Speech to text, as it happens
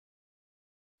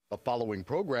The following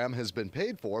program has been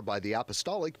paid for by the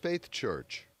Apostolic Faith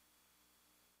Church.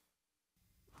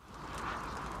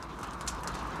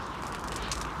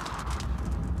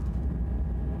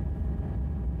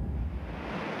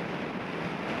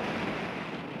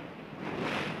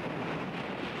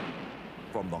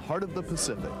 From the heart of the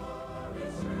Pacific,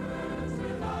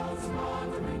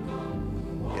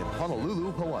 in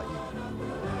Honolulu, Hawaii.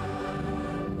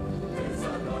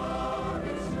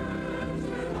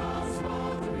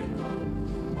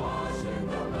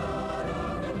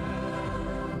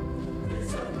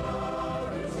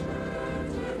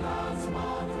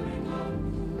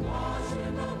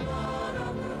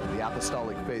 The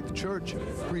Apostolic Faith Church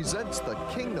presents the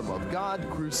Kingdom of God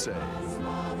Crusade.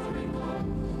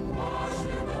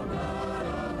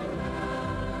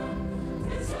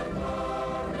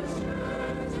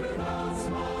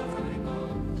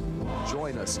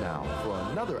 Join us now for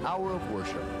another hour of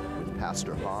worship with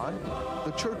Pastor Han,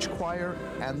 the church choir,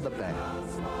 and the band.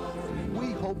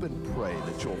 We hope and pray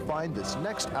that you'll find this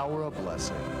next hour a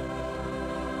blessing.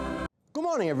 Good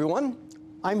morning, everyone.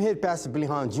 I'm Head Pastor Billy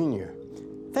Han Jr.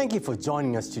 Thank you for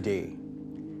joining us today.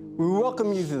 We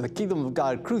welcome you to the Kingdom of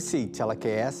God Crusade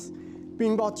telecast,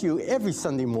 being brought to you every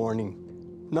Sunday morning,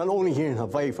 not only here in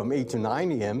Hawaii from 8 to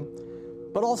 9 a.m.,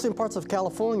 but also in parts of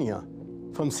California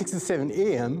from 6 to 7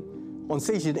 a.m., on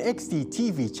station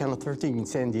XD-TV, Channel 13 in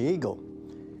San Diego.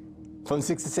 From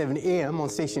 6 to 7 a.m. on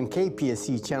station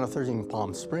KPSC, Channel 13 in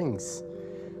Palm Springs.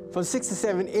 From 6 to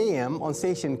 7 a.m. on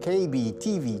station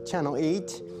KB-TV, Channel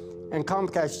 8, and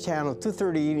Comcast Channel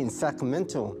 238 in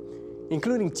Sacramento,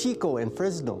 including Chico and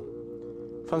Fresno.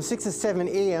 From 6 to 7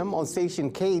 a.m. on station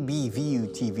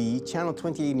KBVU-TV, Channel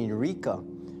 28 in Eureka.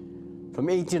 From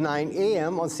 8 to 9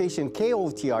 a.m. on station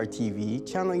KOTR-TV,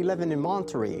 Channel 11 in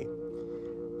Monterey.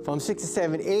 From 6 to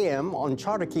 7 a.m. on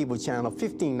Charter Cable Channel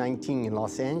 1519 in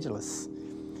Los Angeles.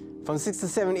 From 6 to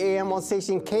 7 a.m. on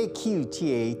station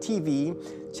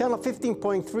KQTA-TV, Channel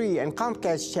 15.3 and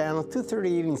Comcast Channel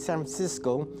 238 in San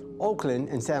Francisco, Oakland,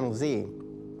 and San Jose.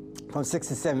 From 6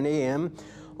 to 7 a.m.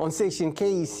 on station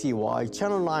KECY,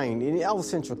 Channel 9 in El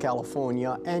Centro,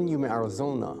 California, and Yuma,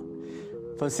 Arizona.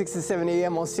 From 6 to 7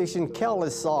 a.m. on station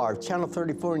KLSR, Channel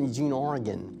 34 in Eugene,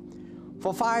 Oregon.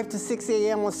 From 5 to 6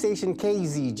 a.m. on station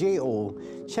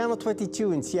KZJO, Channel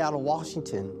 22 in Seattle,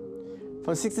 Washington.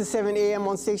 From 6 to 7 a.m.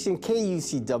 on station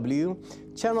KUCW,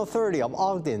 Channel 30 of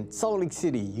Ogden, Salt Lake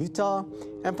City, Utah,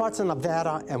 and parts of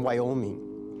Nevada and Wyoming.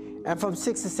 And from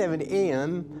 6 to 7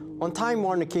 a.m. on Time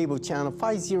Warner Cable Channel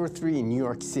 503 in New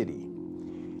York City.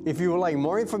 If you would like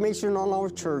more information on our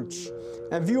church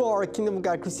and view our Kingdom of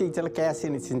God Crusade telecast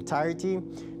in its entirety,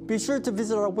 be sure to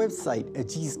visit our website at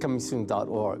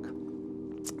jesuscomingsoon.org.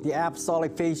 The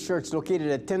Apostolic Faith Church,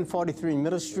 located at 1043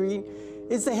 Middle Street,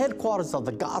 is the headquarters of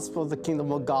the gospel of the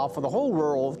Kingdom of God for the whole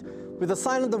world, with a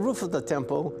sign on the roof of the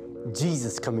temple,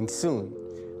 Jesus Coming Soon,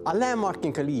 a landmark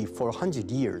in Kalihi for 100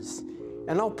 years,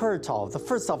 and our prayer tower, the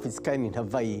first of its kind in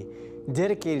Hawaii,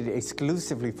 dedicated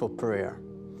exclusively for prayer.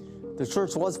 The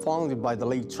church was founded by the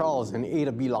late Charles and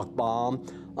Ada B. Lochbaum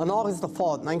on August the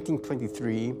 4th,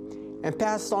 1923, and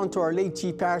passed on to our late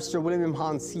Chief Pastor William M.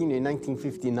 Hahn Sr. in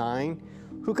 1959,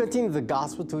 who continued the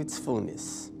gospel to its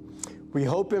fullness. We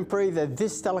hope and pray that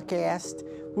this telecast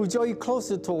will draw you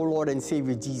closer to our Lord and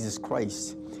Savior Jesus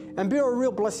Christ and be a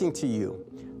real blessing to you,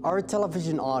 our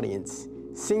television audience,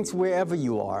 saints wherever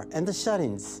you are, and the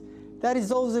shut-ins, that is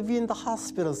those of you in the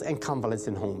hospitals and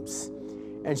convalescent homes.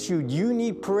 And should you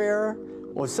need prayer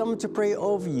or someone to pray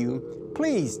over you,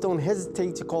 please don't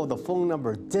hesitate to call the phone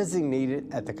number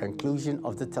designated at the conclusion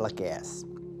of the telecast.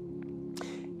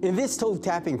 In this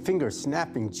toe-tapping,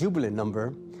 finger-snapping, jubilant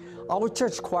number, our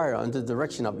church choir, under the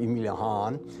direction of Emilia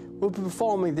Hahn, will be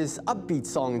performing this upbeat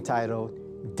song entitled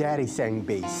Daddy Sang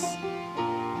Bass.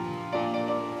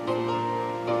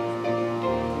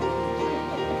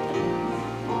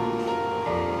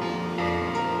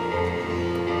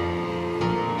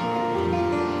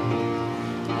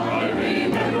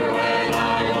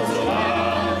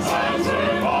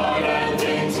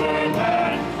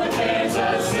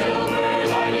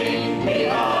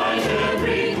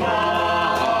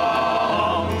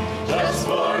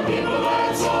 People,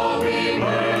 that's all we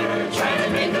were, trying to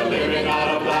make a living out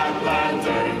of Black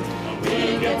Lantern.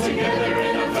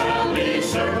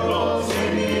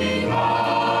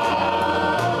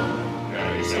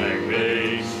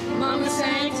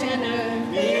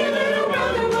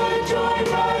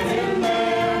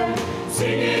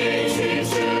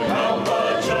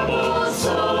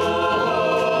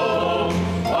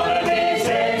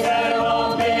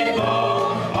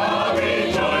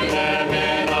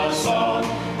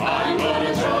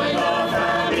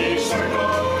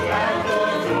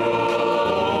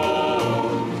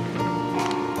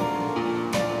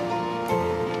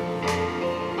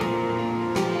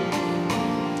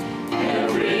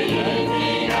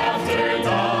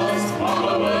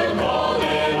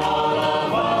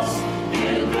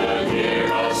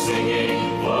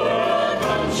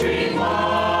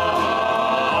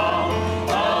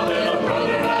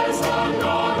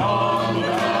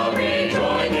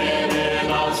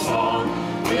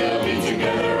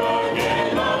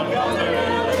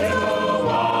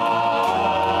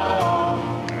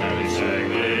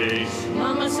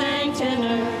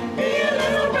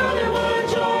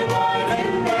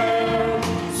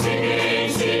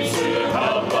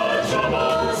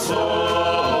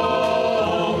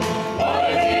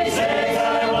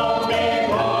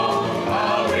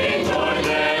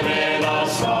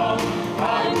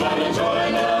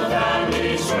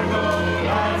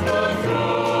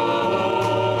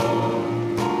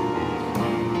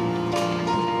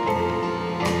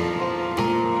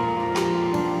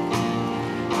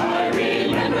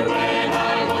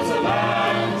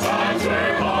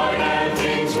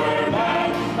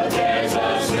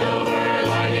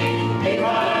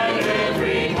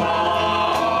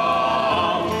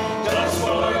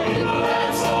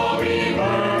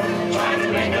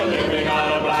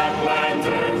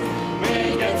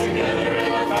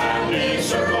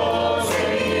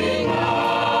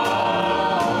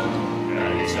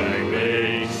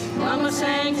 Mama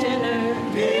sang tenor.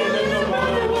 Dear little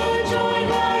mother would join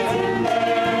right in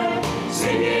there.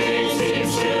 Singing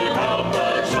seems to help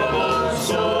a troubled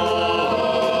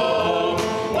soul.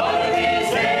 One of these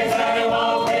days, and it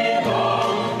won't be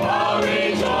long, I'll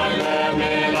rejoin them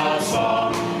in a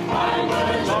song. I'm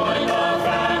gonna join the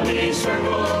family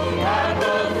circle at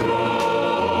the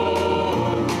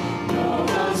throne. Now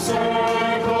the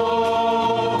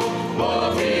circle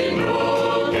will be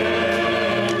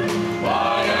broken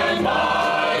by and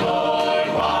by, Lord,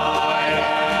 by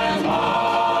and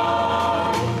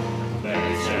by.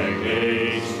 They sang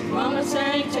peace. Mama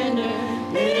sang tender.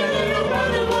 Dear little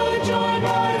brother would join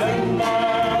right in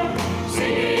there.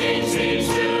 Singing seems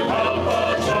to help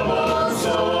a troubled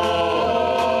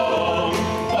soul.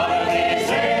 One of these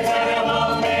days, and it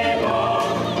won't be long,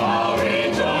 I'll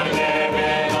rejoin them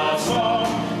in a song.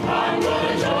 I'm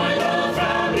gonna join the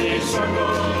family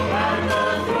circle at the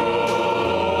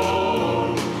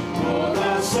throne. Oh,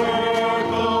 the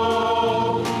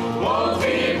circle won't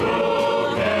be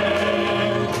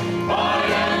broken by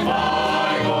and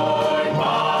by, Lord,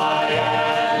 by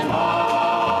and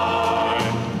by.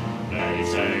 They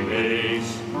sang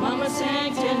peace. Mama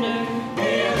sang tender.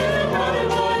 Dear little brother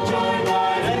would join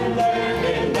right in there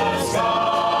in the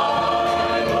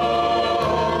sky,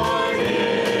 Lord,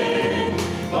 in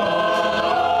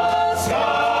the sky.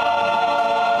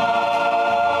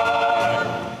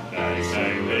 They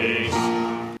sang peace.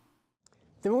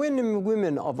 The men and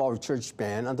women of our church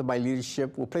band, under my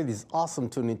leadership, will play this awesome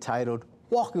tune entitled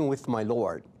Walking with My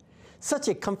Lord. Such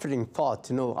a comforting thought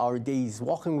to know our days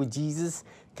walking with Jesus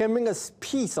can bring us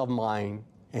peace of mind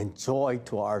and joy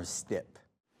to our step.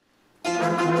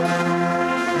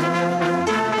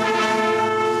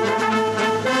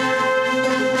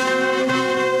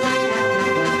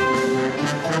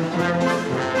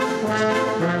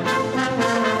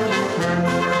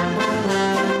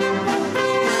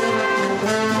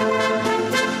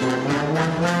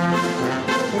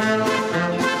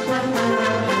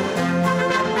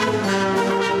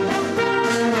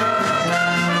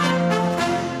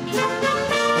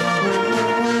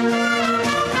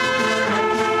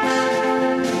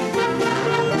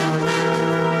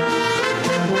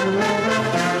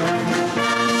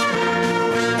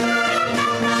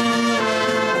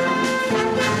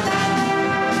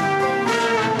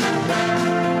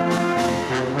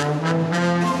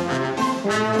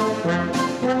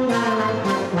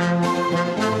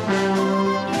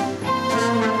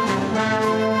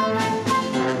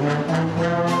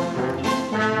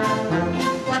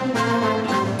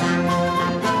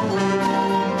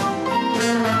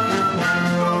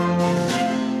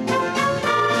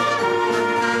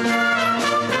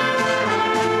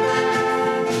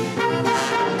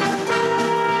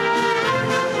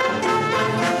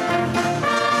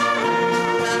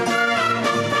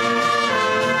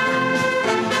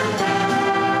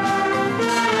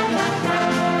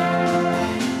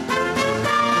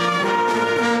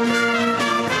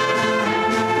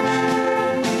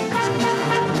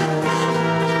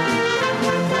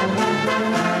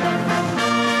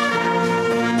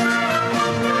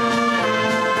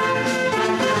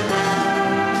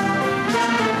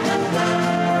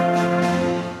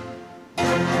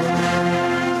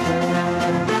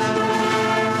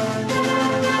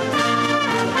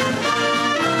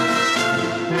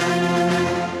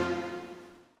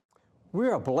 We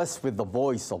are blessed with the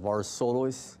voice of our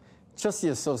soloist, Trustee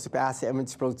Associate Pastor Edmund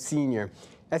Sproat Sr.,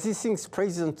 as he sings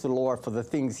praises unto the Lord for the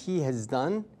things he has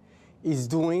done, is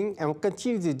doing, and will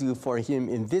continue to do for him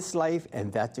in this life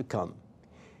and that to come.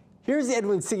 Here's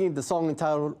Edwin singing the song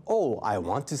entitled, Oh, I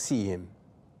Want to See Him.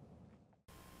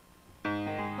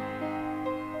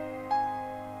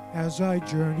 As I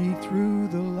journey through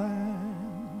the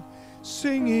land,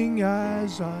 singing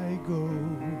as I go,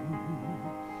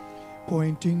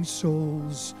 pointing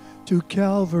souls to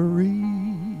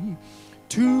Calvary,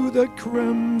 to the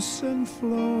crimson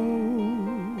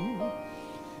flow.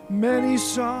 Many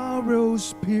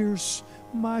sorrows pierce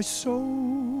my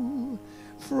soul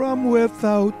from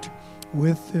without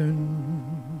within,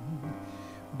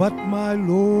 but my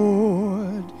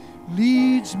Lord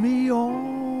leads me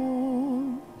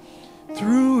on.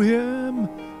 Through him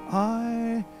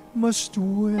I must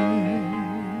win.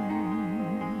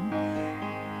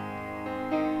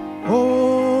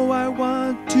 Oh, I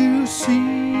want to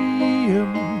see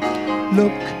him,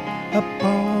 look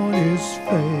upon his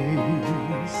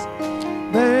face,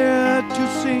 there to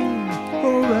sing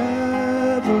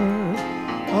forever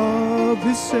of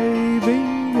his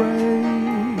saving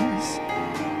grace.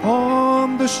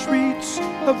 On the streets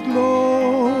of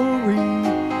glory,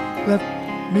 let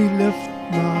me lift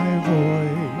my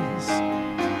voice.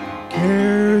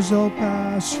 Cares cares all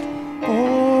past,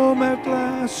 home at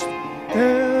last,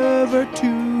 ever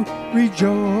to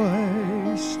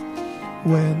rejoice.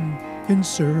 When in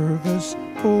service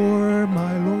for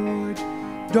my Lord,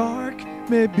 dark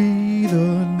may be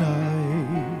the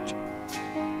night,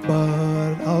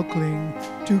 but I'll cling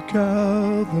to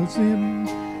Calvary's hymn,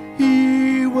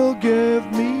 he will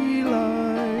give me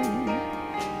light.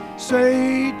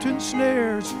 Satan's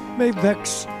snares may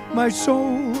vex my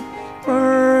soul,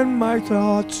 burn my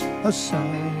thoughts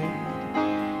aside,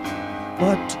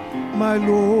 but my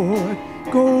Lord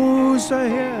goes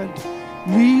ahead,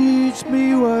 leads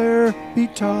me where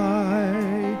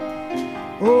betide.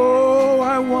 Oh,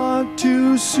 I want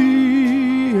to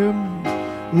see him,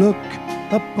 look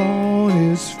upon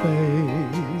his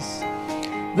face,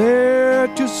 there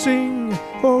to sing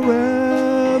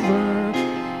forever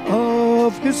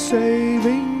of his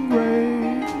saving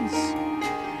grace.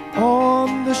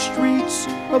 On the streets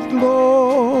of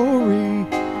glory,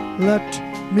 let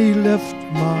me lift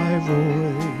my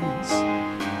voice.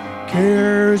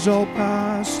 Cares all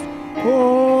past,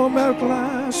 home at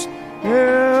last,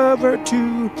 ever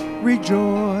to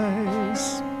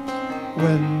rejoice.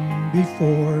 When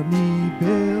before me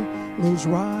billows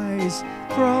rise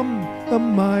from the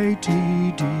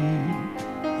mighty deep,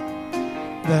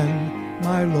 then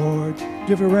my Lord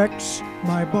directs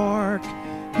my bark,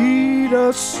 he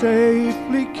does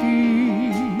safely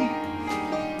keep,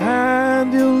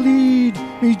 and he'll lead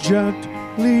me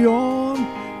gently on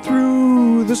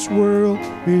through this world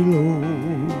below.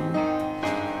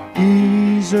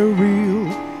 He's a real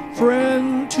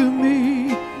friend to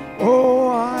me, oh,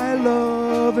 I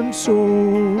love him so.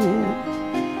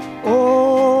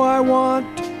 Oh, I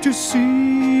want to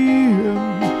see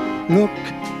him, look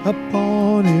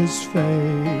upon his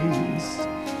face,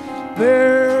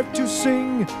 there to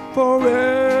sing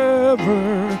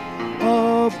forever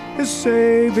of his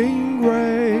saving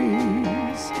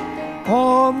grace.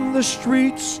 On the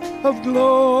streets of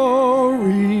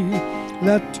glory,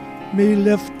 let me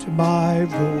lift my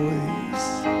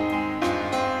voice.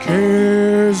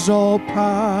 Cares all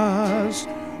past,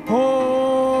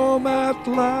 home at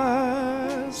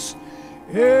last,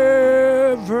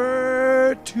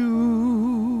 ever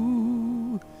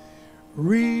to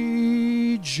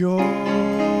rejoice.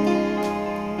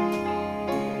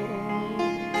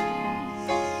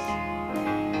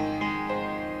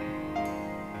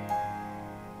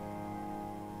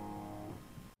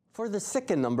 For the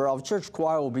second number, our church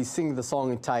choir will be singing the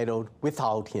song entitled,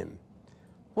 Without Him.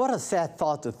 What a sad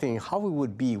thought to think how we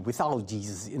would be without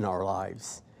Jesus in our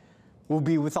lives. We'll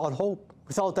be without hope,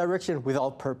 without direction,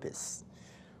 without purpose.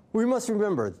 We must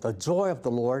remember the joy of the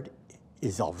Lord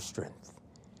is our strength.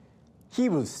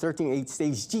 Hebrews 13:8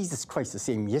 states, Jesus Christ the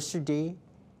same yesterday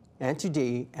and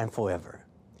today and forever.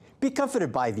 Be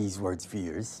comforted by these words,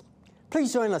 viewers.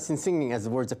 Please join us in singing as the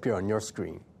words appear on your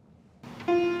screen.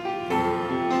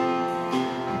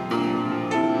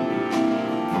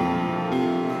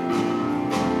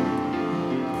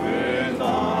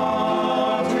 Without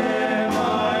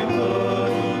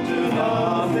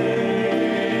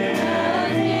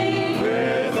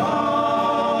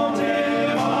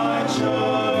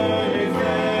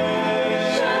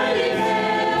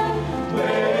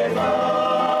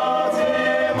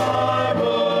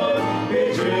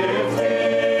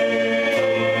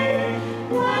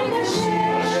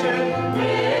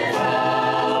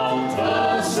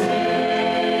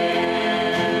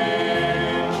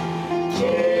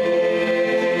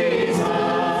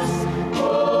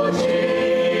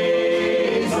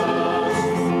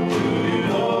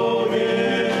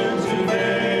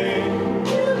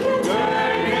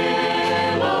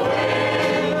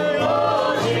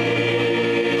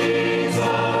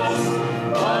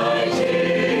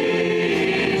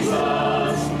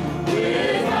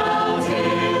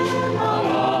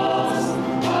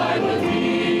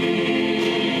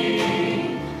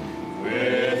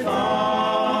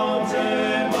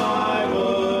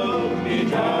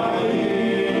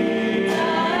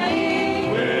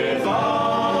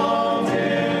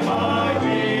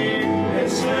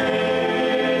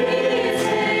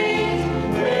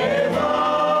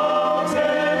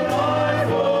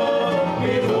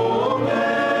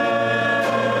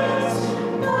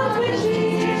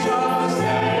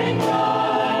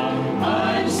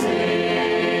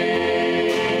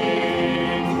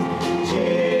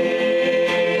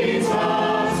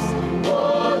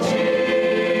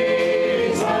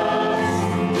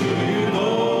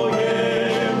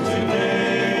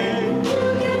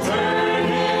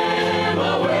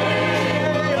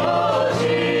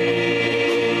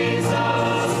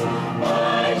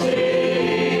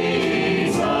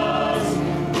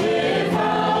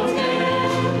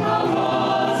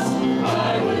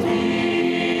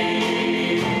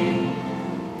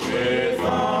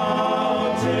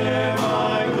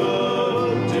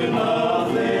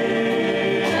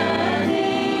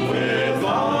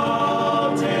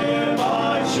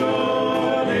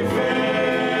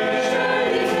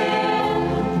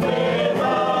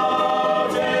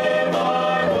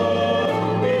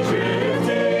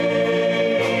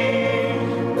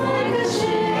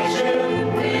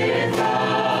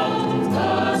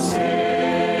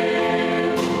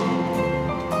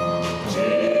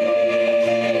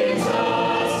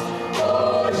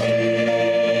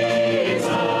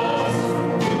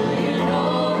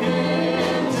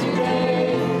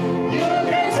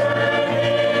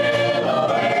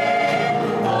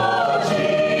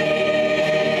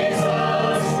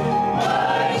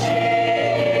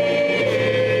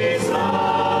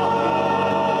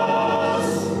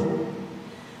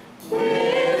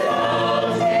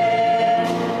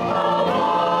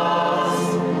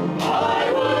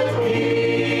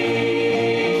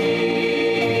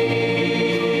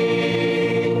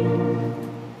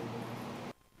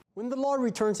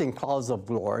returns in clouds of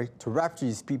glory to rapture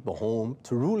his people home,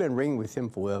 to rule and reign with him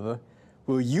forever,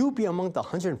 will you be among the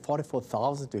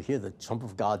 144,000 to hear the trump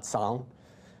of God sound?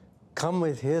 Come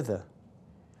with hither.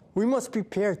 We must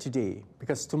prepare today,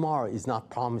 because tomorrow is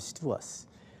not promised to us.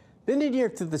 Lend an ear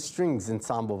to the strings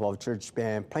ensemble of our church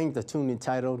band playing the tune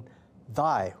entitled,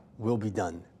 Thy Will Be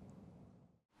Done.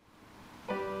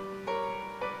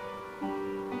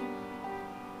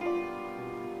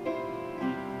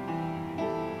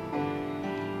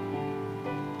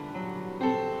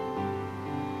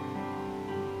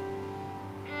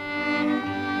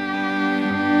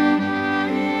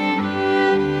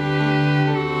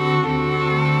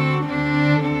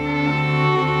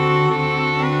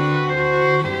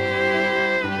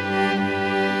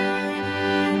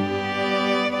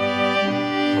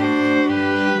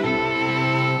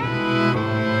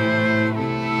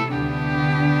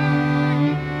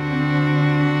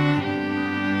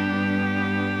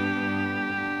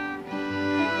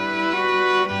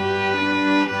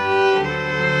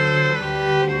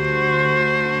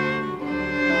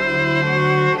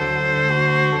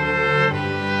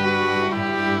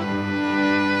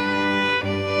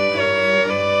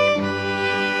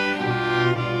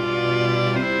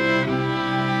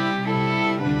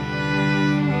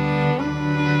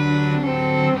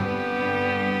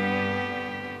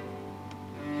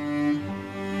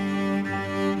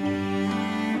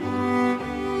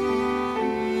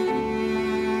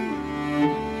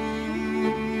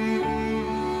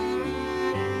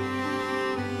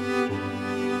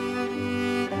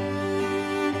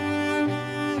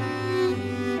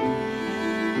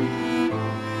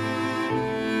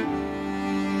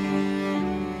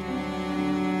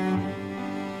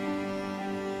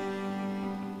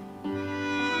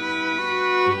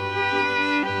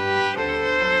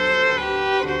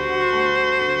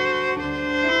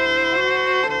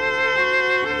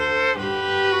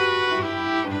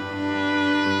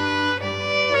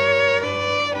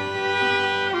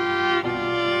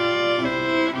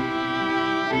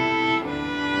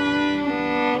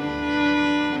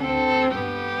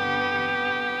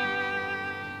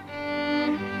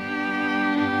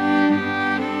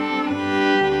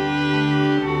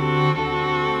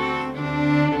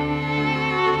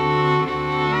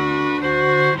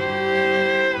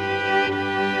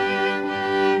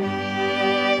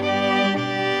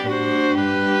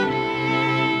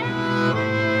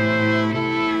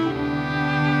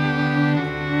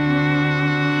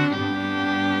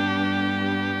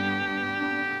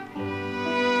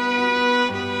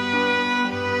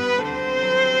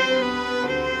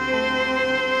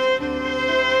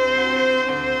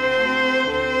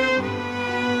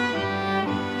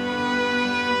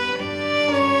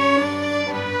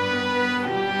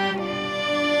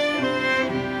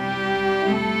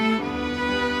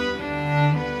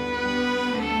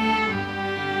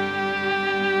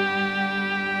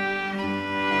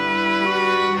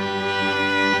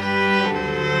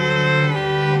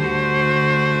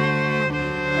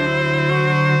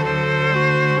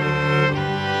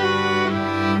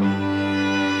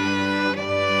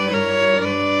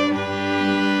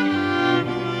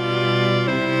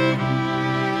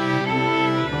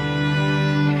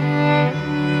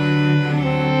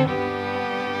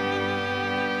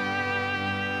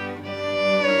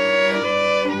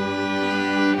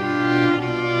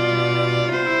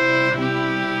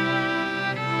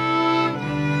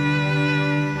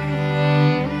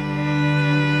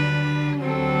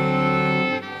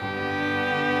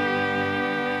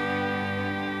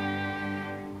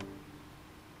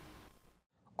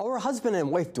 Our husband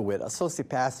and wife duet, Associate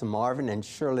Pastor Marvin and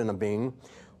Shirley Abing,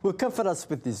 will comfort us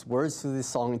with these words to this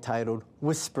song entitled,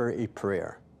 Whisper a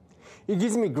Prayer. It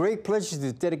gives me great pleasure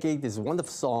to dedicate this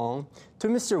wonderful song to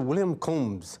Mr. William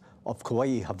Combs of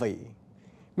Kauai, Hawaii.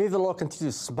 May the Lord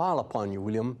continue to smile upon you,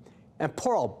 William, and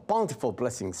pour out bountiful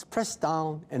blessings, pressed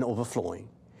down and overflowing,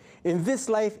 in this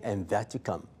life and that to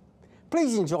come.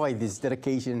 Please enjoy this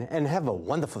dedication and have a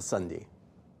wonderful Sunday.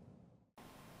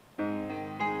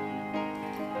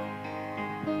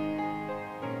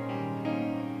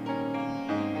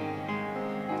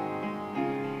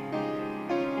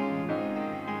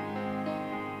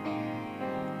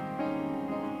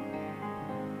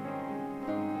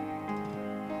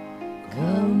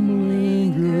 Come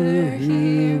linger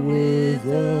here with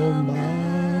the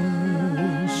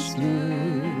Master.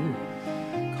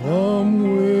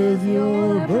 Come with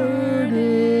your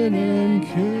burden and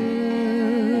care.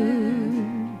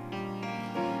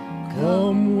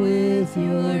 Come with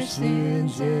your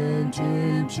sins and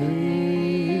temptations.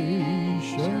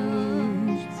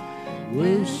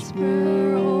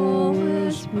 Whisper, oh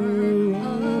whisper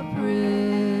a prayer.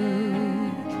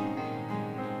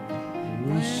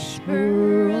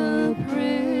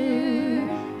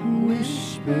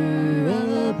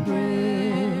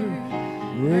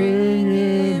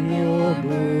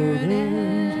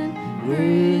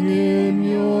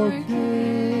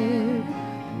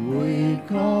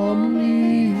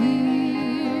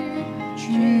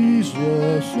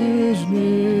 Jesus is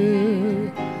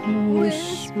near.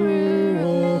 Whisper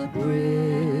a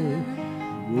prayer,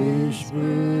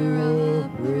 whisper a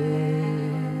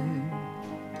prayer.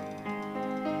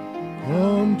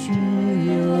 Come to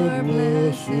your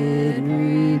blessed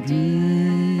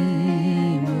Redeemer.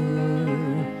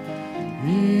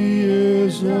 He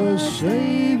is a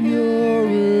Savior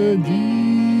indeed.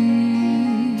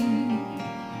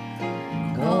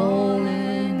 Call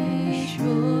and he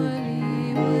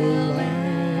surely will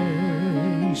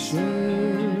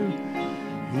answer.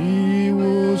 He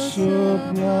will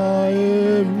supply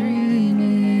every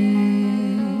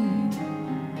need.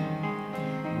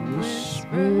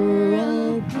 Whisper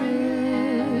a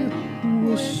prayer,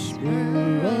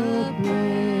 whisper a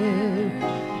prayer.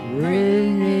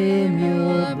 Bring him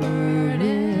your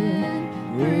burden,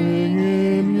 bring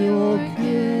him your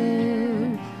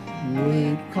care.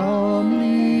 Wait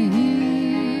calmly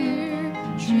here,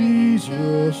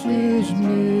 Jesus is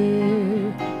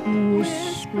near.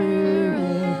 Whisper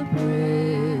a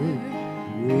prayer,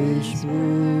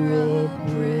 whisper a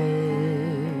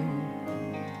prayer.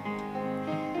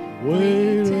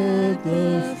 Wait at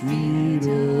the feet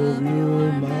of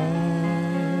your Master.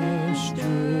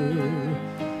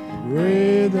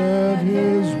 Pray that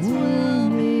his will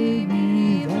may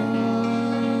be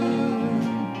done.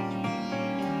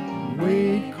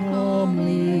 Wait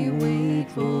calmly, wait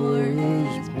for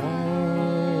his power.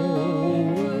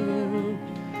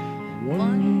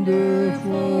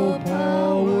 Wonderful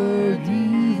power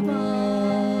divine.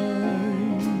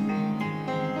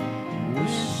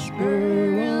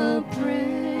 Whisper a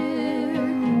prayer,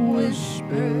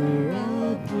 whisper a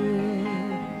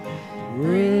prayer.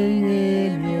 Bring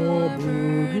him your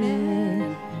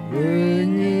burden,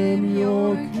 bring him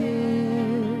your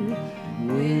care.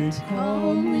 Wait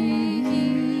calmly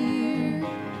here,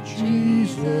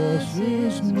 Jesus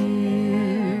is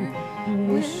near.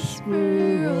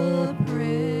 Whisper a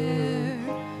prayer,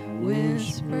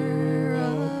 whisper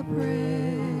a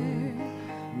prayer.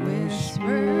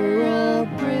 Whisper a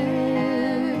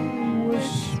prayer,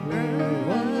 whisper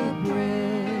a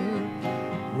prayer.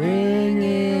 Bring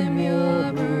him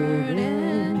your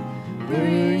burden,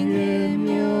 bring him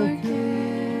your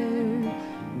care.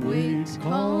 Wait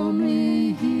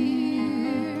calmly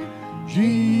here,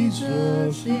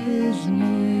 Jesus is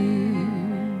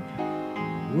near.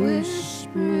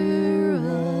 Whisper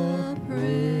a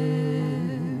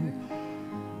prayer,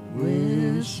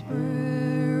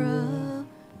 whisper a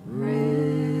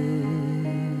prayer.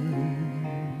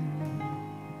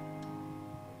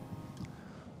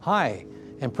 Hi,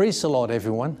 and praise the Lord,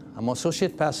 everyone. I'm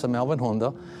Associate Pastor Melvin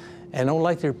Honda, and I would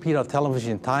like to repeat our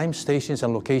television times, stations,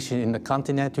 and location in the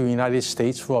continental United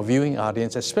States for our viewing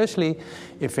audience, especially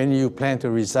if any of you plan to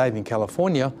reside in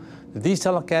California. These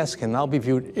telecasts can now be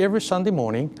viewed every Sunday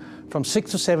morning from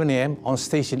 6 to 7 a.m. on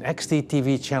station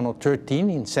XD-TV Channel 13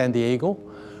 in San Diego,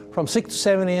 from 6 to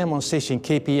 7 a.m. on station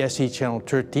KPSC Channel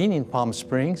 13 in Palm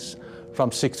Springs,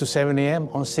 from 6 to 7 a.m.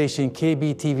 on station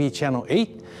KBTV Channel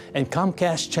 8 and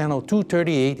Comcast Channel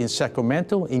 238 in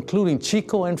Sacramento, including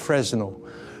Chico and Fresno,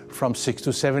 from 6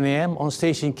 to 7 a.m. on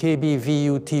station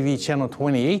KBVU TV Channel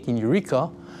 28 in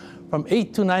Eureka, from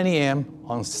 8 to 9 a.m.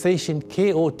 on station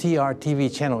KOTR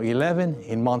TV Channel 11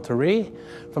 in Monterey,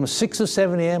 from 6 to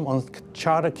 7 a.m. on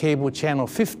Charter Cable Channel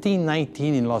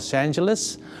 1519 in Los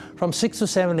Angeles, from 6 to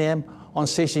 7 a.m. on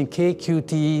station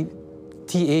KQTA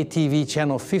TV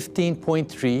Channel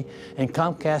 15.3 and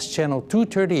Comcast Channel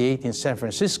 238 in San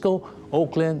Francisco,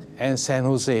 Oakland, and San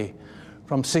Jose.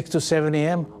 From 6 to 7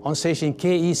 a.m. on station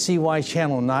KECY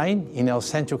Channel 9 in El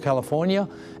Centro, California,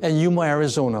 and Yuma,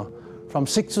 Arizona. From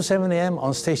 6 to 7 a.m.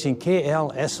 on station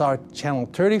KLSR Channel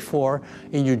 34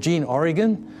 in Eugene,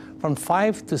 Oregon. From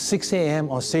 5 to 6 a.m.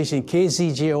 on station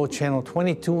KZJO Channel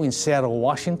 22 in Seattle,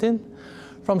 Washington.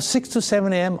 From 6 to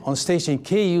 7 a.m. on station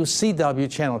KUCW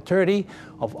Channel 30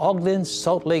 of Ogden,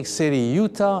 Salt Lake City,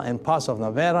 Utah, and parts of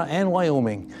Nevada and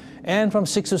Wyoming. And from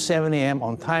 6 to 7 a.m.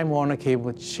 on Time Warner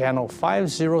Cable Channel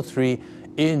 503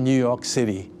 in New York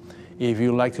City. If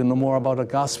you'd like to know more about the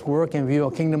gospel work and view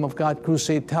our Kingdom of God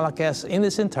Crusade telecast in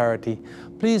its entirety,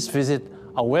 please visit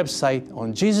our website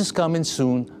on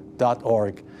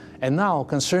JesusComingSoon.org. And now,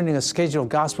 concerning a schedule of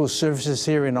gospel services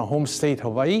here in our home state,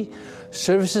 Hawaii,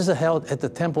 services are held at the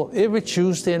temple every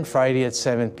Tuesday and Friday at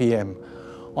 7 p.m.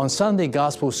 On Sunday,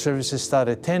 gospel services start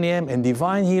at 10 a.m. and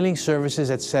divine healing services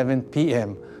at 7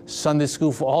 p.m. Sunday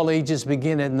school for all ages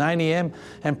begin at 9 a.m.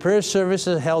 and prayer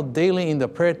services are held daily in the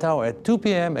prayer tower at 2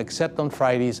 p.m. except on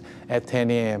Fridays at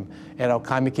 10 a.m. At our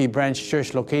Kamiki Branch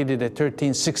Church located at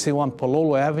 1361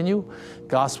 Palolo Avenue,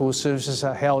 gospel services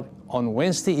are held on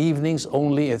Wednesday evenings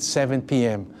only at 7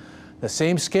 p.m. The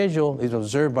same schedule is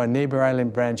observed by Neighbor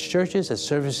Island branch churches, as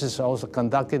services are also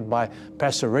conducted by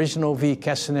Pastor Reginald V.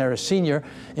 Castanera Sr.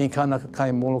 in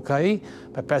Kaunakakai, Molokai,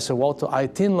 by Pastor Walter I.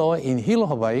 Tinloy in Hilo,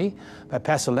 Hawaii, by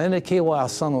Pastor Leonard K. Y.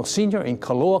 Asano Sr. in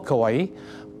Kaloa, Kauai,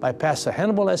 by Pastor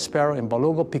Hannibal S. Sparrow in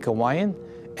Balogo, Pikawayan,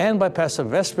 and by Pastor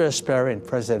Vesper Sparrow and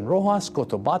President Rojas,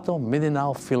 Cotabato,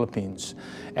 Mindanao, Philippines.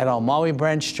 At our Maui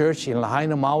branch church in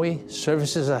Lahaina, Maui,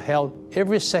 services are held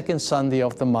every second Sunday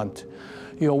of the month.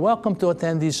 You are welcome to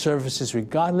attend these services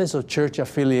regardless of church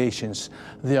affiliations.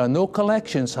 There are no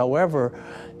collections. However,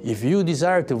 if you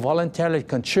desire to voluntarily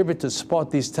contribute to support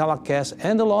these telecasts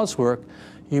and the Lord's work,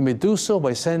 you may do so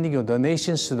by sending your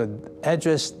donations to the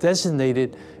address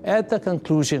designated at the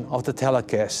conclusion of the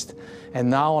telecast. And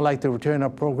now I'd like to return our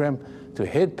program to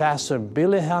Head Pastor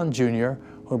Billy Hahn Jr.,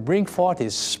 who will bring forth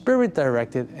his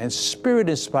Spirit-directed and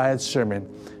Spirit-inspired sermon.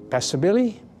 Pastor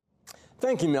Billy?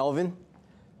 Thank you, Melvin.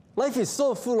 Life is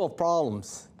so full of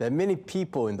problems that many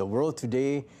people in the world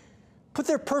today put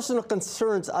their personal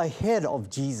concerns ahead of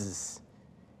Jesus.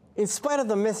 In spite of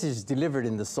the message delivered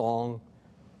in the song,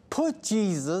 put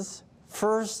Jesus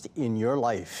first in your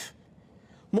life.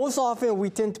 Most often we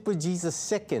tend to put Jesus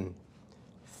second,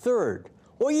 third,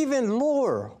 or even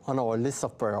lower on our list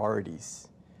of priorities.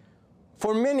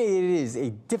 For many, it is a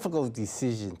difficult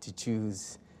decision to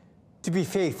choose to be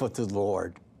faithful to the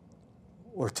Lord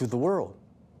or to the world,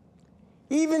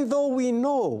 even though we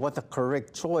know what the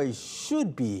correct choice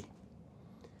should be.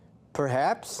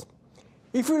 Perhaps,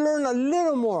 if we learn a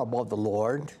little more about the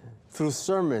Lord through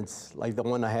sermons like the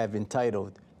one I have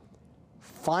entitled,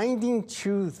 Finding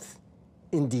Truth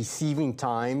in Deceiving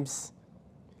Times,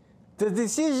 the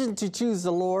decision to choose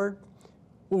the Lord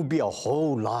will be a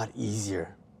whole lot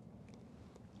easier.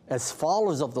 As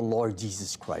followers of the Lord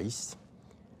Jesus Christ,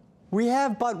 we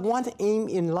have but one aim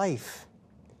in life: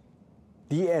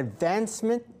 the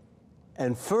advancement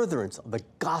and furtherance of the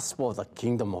gospel of the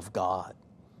kingdom of God.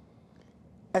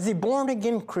 As a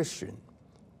born-again Christian,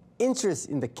 interest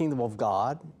in the kingdom of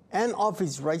God and of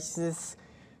his righteousness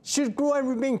should grow and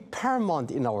remain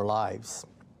paramount in our lives.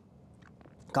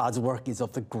 God's work is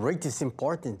of the greatest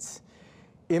importance.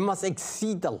 It must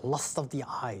exceed the lust of the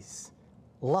eyes,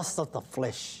 lust of the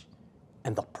flesh,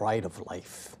 and the pride of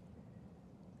life.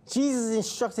 Jesus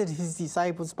instructed his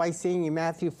disciples by saying in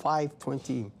Matthew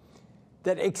 5:20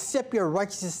 that except your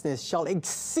righteousness shall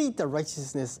exceed the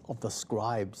righteousness of the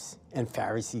scribes and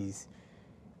Pharisees,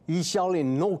 ye shall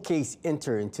in no case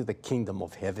enter into the kingdom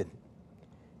of heaven.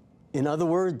 In other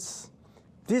words,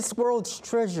 this world's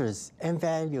treasures and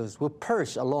values will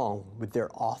perish along with their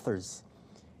authors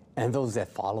and those that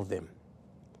follow them.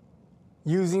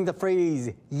 Using the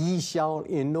phrase, ye shall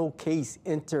in no case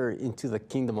enter into the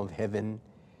kingdom of heaven,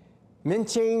 men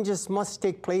changes must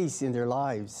take place in their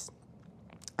lives.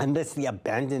 Unless they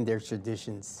abandon their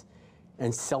traditions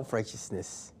and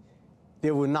self-righteousness,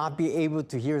 they will not be able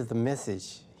to hear the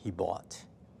message he brought.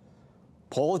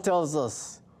 Paul tells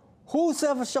us,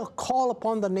 whosoever shall call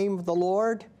upon the name of the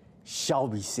Lord shall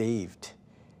be saved.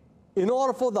 In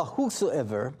order for the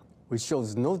whosoever, which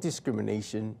shows no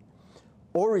discrimination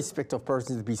or respect of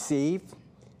persons, to be saved,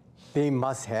 they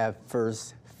must have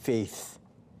first faith.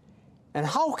 And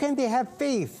how can they have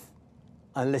faith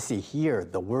unless they hear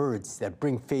the words that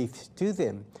bring faith to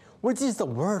them, which is the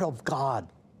word of God?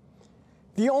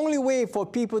 The only way for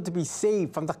people to be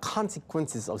saved from the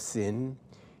consequences of sin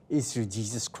is through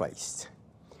Jesus Christ.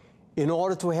 In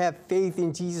order to have faith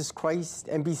in Jesus Christ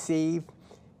and be saved,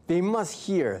 they must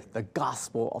hear the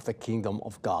gospel of the kingdom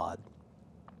of God.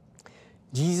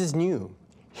 Jesus knew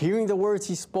hearing the words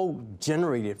he spoke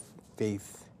generated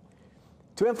faith.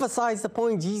 To emphasize the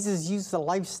point, Jesus used the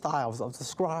lifestyles of the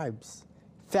scribes,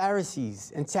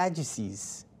 Pharisees, and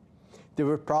Sadducees. They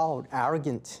were proud,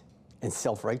 arrogant, and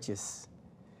self-righteous.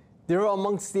 They were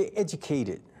amongst the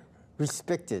educated,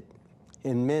 respected,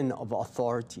 and men of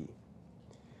authority.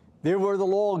 They were the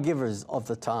lawgivers of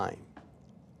the time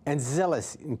and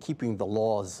zealous in keeping the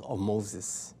laws of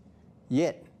Moses.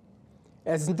 Yet,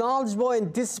 as knowledgeable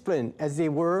and disciplined as they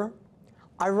were,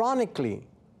 ironically,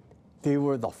 they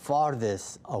were the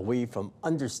farthest away from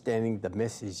understanding the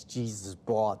message Jesus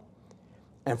brought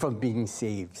and from being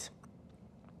saved.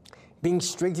 Being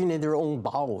straightened in their own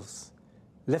bowels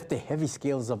left the heavy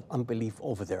scales of unbelief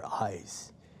over their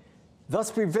eyes,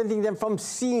 thus preventing them from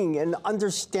seeing and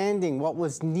understanding what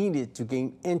was needed to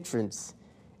gain entrance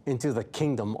into the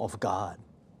kingdom of God.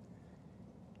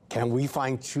 Can we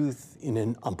find truth in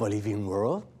an unbelieving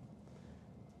world?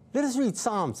 Let us read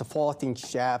Psalms, the 14th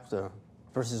chapter,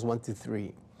 verses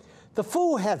 1-3. The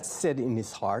fool hath said in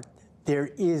his heart, there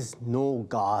is no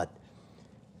God.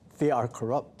 They are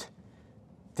corrupt.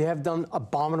 They have done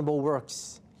abominable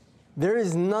works. There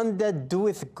is none that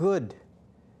doeth good.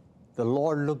 The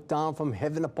Lord looked down from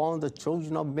heaven upon the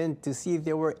children of men to see if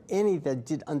there were any that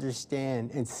did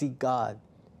understand and seek God.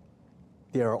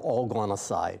 They are all gone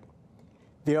aside.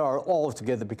 They are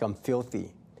altogether become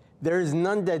filthy. There is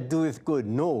none that doeth good,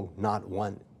 no, not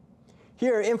one.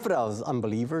 Here, infidels,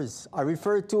 unbelievers, are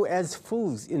referred to as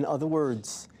fools, in other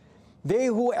words, they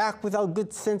who act without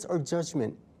good sense or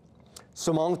judgment.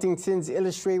 Surmounting sins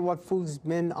illustrate what fools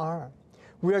men are.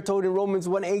 We are told in Romans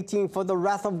 1:18, for the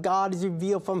wrath of God is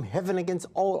revealed from heaven against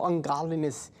all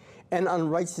ungodliness and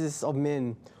unrighteousness of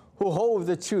men who hold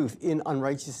the truth in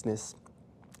unrighteousness.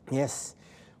 Yes,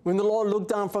 when the Lord looked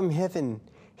down from heaven,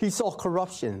 he saw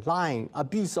corruption, lying,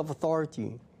 abuse of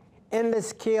authority,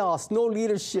 endless chaos, no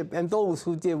leadership, and those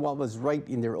who did what was right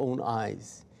in their own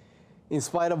eyes. In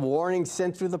spite of warnings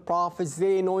sent through the prophets,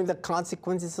 they, knowing the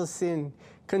consequences of sin,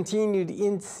 continued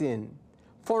in sin.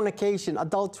 Fornication,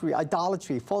 adultery,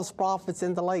 idolatry, false prophets,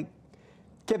 and the like,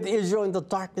 kept Israel in the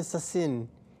darkness of sin,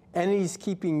 and he is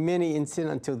keeping many in sin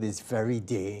until this very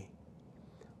day.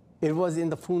 It was in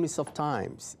the fullness of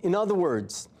times. In other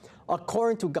words,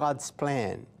 according to God's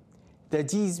plan, that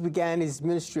Jesus began his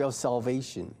ministry of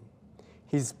salvation,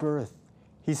 his birth,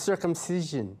 his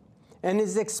circumcision, and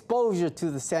his exposure to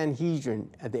the Sanhedrin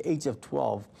at the age of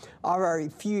 12 are a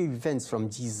few events from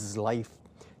Jesus' life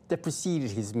that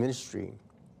preceded his ministry.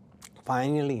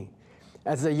 Finally,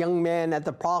 as a young man at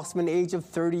the approximate age of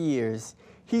 30 years,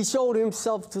 he showed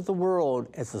himself to the world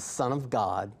as the Son of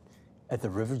God at the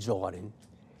River Jordan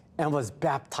and was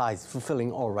baptized,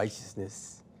 fulfilling all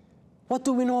righteousness. What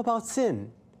do we know about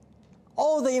sin?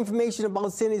 All the information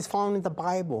about sin is found in the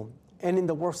Bible and in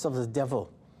the works of the devil.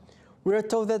 We are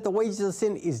told that the wages of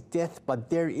sin is death, but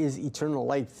there is eternal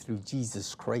life through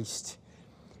Jesus Christ.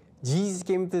 Jesus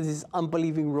came into this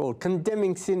unbelieving world,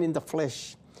 condemning sin in the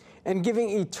flesh and giving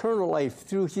eternal life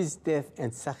through his death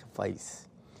and sacrifice.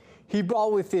 He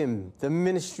brought with him the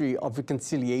ministry of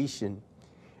reconciliation,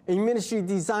 a ministry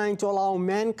designed to allow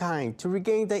mankind to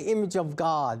regain the image of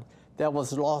God that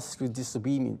was lost through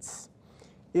disobedience.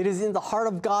 It is in the heart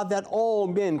of God that all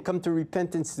men come to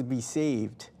repentance to be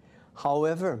saved.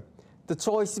 However, the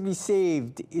choice to be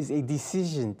saved is a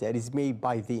decision that is made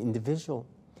by the individual.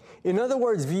 In other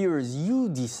words, viewers, you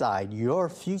decide your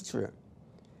future.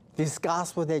 This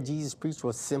gospel that Jesus preached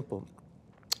was simple.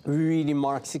 We read in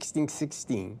Mark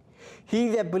 16:16, he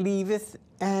that believeth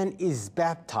and is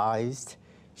baptized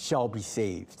shall be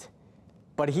saved,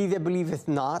 but he that believeth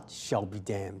not shall be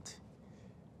damned.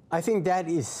 I think that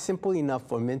is simple enough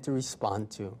for men to respond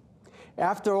to.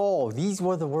 After all, these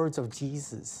were the words of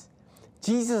Jesus.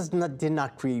 Jesus did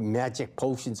not create magic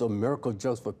potions or miracle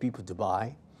drugs for people to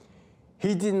buy.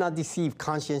 He did not deceive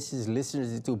conscientious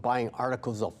listeners into buying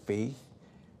articles of faith,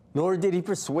 nor did he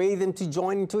persuade them to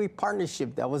join into a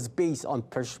partnership that was based on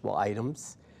perishable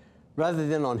items rather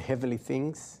than on heavenly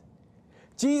things.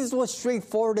 Jesus was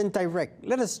straightforward and direct.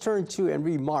 Let us turn to and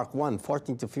read Mark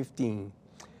 1:14-15.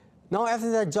 Now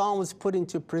after that John was put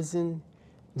into prison,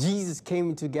 Jesus came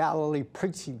into Galilee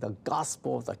preaching the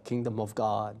gospel of the kingdom of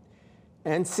God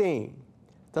and saying,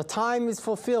 the time is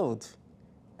fulfilled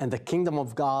and the kingdom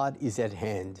of God is at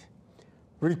hand.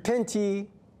 Repent ye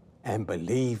and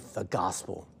believe the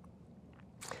gospel.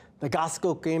 The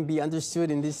gospel can be understood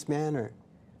in this manner.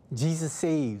 Jesus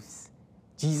saves,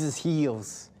 Jesus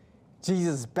heals,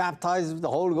 Jesus baptizes with the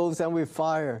Holy Ghost and with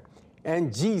fire,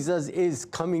 and Jesus is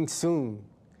coming soon.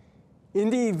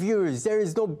 Indeed, viewers, there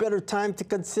is no better time to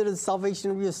consider the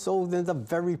salvation of your soul than the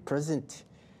very present.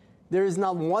 There is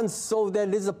not one soul that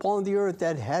lives upon the earth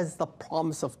that has the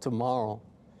promise of tomorrow.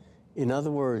 In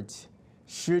other words,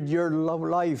 should your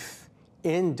life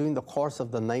end during the course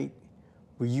of the night,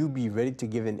 will you be ready to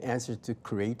give an answer to the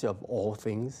Creator of all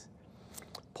things?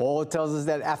 Paul tells us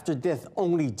that after death,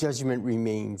 only judgment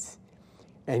remains.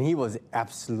 And he was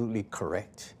absolutely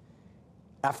correct.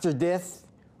 After death,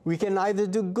 we can either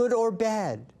do good or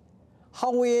bad.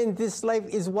 How we end this life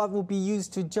is what will be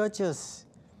used to judge us.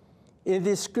 In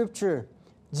this scripture,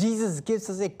 Jesus gives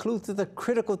us a clue to the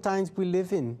critical times we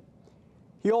live in.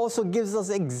 He also gives us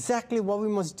exactly what we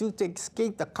must do to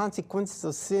escape the consequences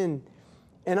of sin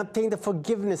and obtain the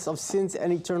forgiveness of sins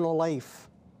and eternal life.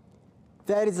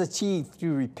 That is achieved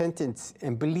through repentance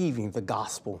and believing the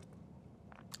gospel.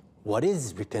 What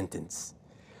is repentance?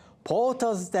 Paul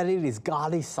tells us that it is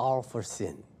godly sorrow for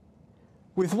sin.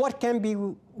 With what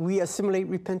can we assimilate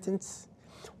repentance?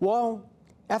 Well,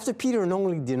 after Peter not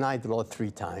only denied the Lord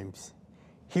 3 times,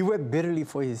 he wept bitterly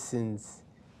for his sins,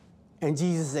 and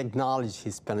Jesus acknowledged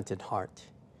his penitent heart.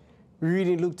 We read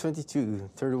in Luke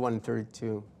 22:31 and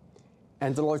 32,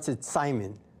 and the Lord said,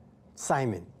 Simon,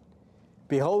 Simon,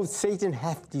 behold, Satan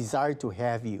hath desired to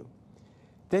have you,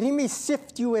 that he may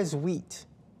sift you as wheat.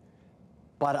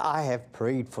 But I have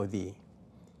prayed for thee,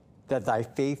 that thy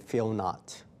faith fail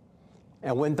not.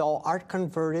 And when thou art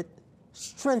converted,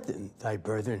 strengthen thy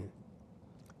brethren.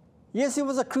 Yes, it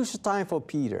was a crucial time for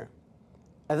Peter.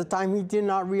 At the time, he did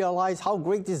not realize how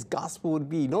great this gospel would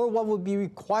be, nor what would be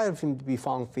required of him to be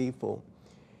found faithful.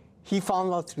 He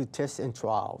found out through tests and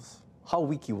trials how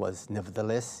weak he was.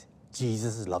 Nevertheless,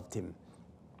 Jesus loved him.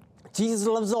 Jesus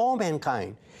loves all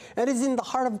mankind, and it is in the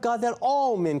heart of God that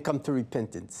all men come to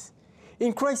repentance.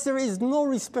 In Christ there is no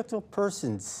respect of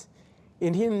persons.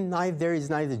 In him there is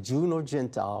neither Jew nor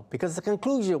Gentile, because the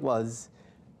conclusion was,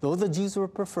 though the Jews were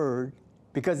preferred,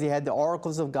 because they had the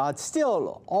oracles of God,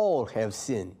 still all have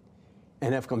sinned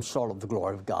and have come short of the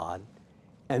glory of God.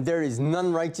 And there is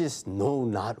none righteous, no,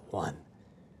 not one.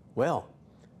 Well,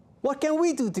 what can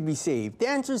we do to be saved? The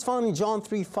answer is found in John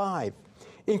 3:5.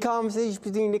 In conversation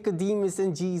between Nicodemus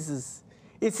and Jesus,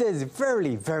 it says,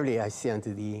 verily, verily, I say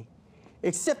unto thee,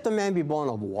 except a man be born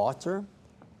of water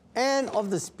and of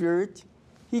the Spirit,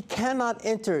 he cannot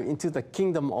enter into the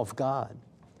kingdom of God.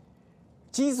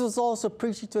 Jesus was also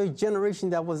preaching to a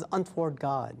generation that was untoward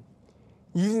God.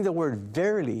 Using the word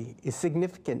verily is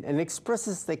significant and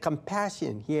expresses the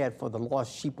compassion he had for the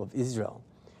lost sheep of Israel.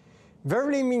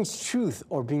 Verily means truth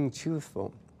or being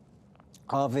truthful.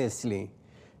 Obviously,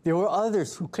 there were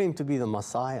others who claimed to be the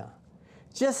Messiah.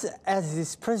 Just as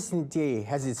this present day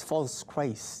has its false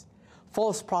Christ,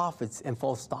 false prophets, and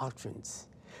false doctrines,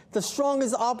 the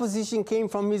strongest opposition came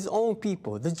from his own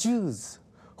people, the Jews,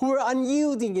 who were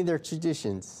unyielding in their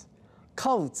traditions.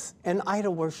 Cults and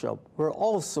idol worship were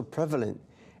also prevalent,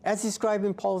 as described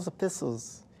in Paul's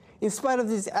epistles, in spite of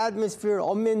this atmosphere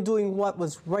of men doing what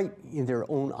was right in their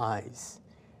own eyes.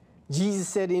 Jesus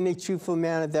said in a truthful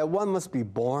manner that one must be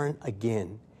born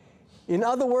again. In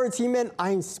other words, he meant, I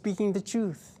am speaking the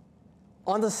truth.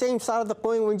 On the same side of the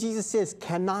coin, when Jesus says,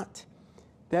 cannot,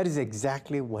 that is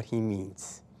exactly what he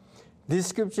means. This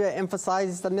scripture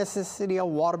emphasizes the necessity of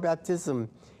water baptism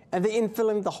and the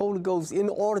infilling of the Holy Ghost in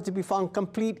order to be found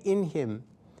complete in him.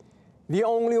 The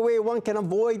only way one can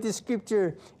avoid this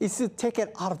scripture is to take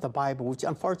it out of the Bible, which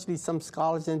unfortunately some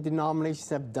scholars and denominations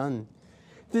have done.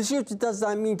 The scripture does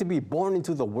not mean to be born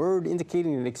into the word,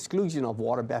 indicating an exclusion of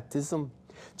water baptism.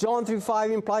 John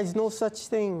 3:5 implies no such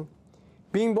thing.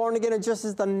 Being born again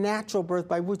addresses the natural birth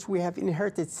by which we have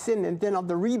inherited sin, and then of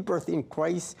the rebirth in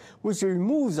Christ, which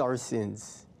removes our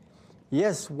sins.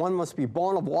 Yes, one must be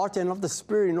born of water and of the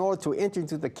Spirit in order to enter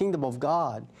into the kingdom of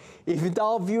God. If in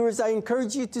doubt, viewers, I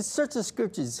encourage you to search the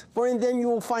scriptures, for in them you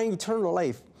will find eternal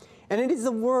life. And it is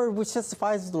the word which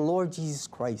testifies of the Lord Jesus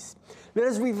Christ. Let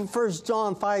us read from 1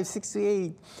 John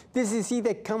 5:6-8. This is he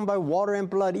that come by water and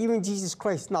blood, even Jesus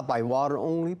Christ, not by water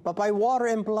only, but by water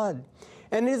and blood.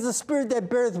 And it is the Spirit that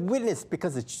beareth witness,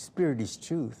 because the Spirit is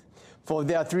truth. For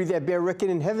there are three that bear record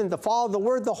in heaven, the Father, the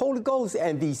Word, the Holy Ghost,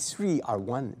 and these three are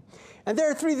one. And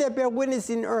there are three that bear witness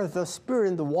in earth, the Spirit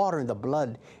and the water and the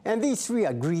blood, and these three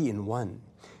agree in one.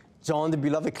 John the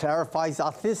Beloved clarifies the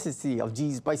authenticity of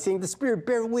Jesus by saying the Spirit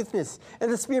bears witness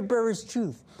and the Spirit bears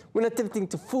truth. When attempting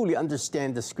to fully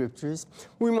understand the Scriptures,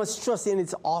 we must trust in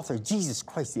its author, Jesus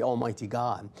Christ, the Almighty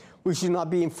God. We should not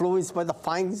be influenced by the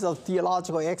findings of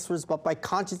theological experts, but by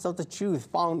conscience of the truth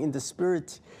found in the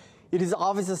Spirit. It is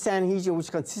obvious the Sanhedrin,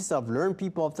 which consists of learned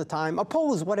people of the time,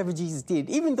 opposed whatever Jesus did,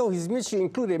 even though his ministry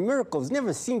included miracles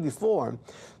never seen before.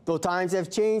 Though times have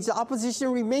changed, the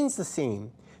opposition remains the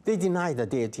same. They deny the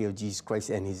deity of Jesus Christ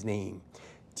and his name.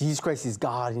 Jesus Christ is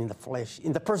God in the flesh,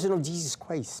 in the person of Jesus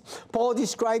Christ. Paul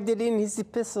described it in his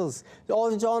epistles.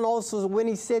 John also, when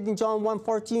he said in John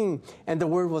 1:14, and the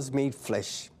Word was made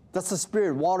flesh. Thus the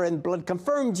Spirit, water, and blood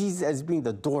confirmed Jesus as being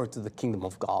the door to the kingdom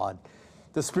of God.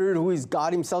 The Spirit, who is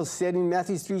God himself, said in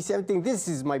Matthew 3:17, this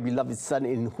is my beloved Son,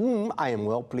 in whom I am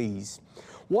well pleased.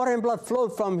 Water and blood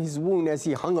flowed from his wound as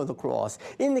he hung on the cross,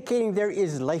 indicating there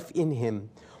is life in him.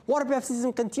 Water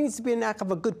baptism continues to be an act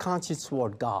of a good conscience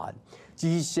toward God.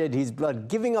 Jesus shed his blood,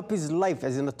 giving up his life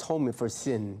as an atonement for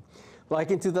sin.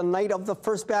 Like into the night of the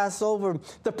first Passover,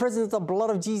 the presence of the blood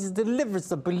of Jesus delivers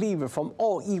the believer from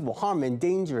all evil, harm, and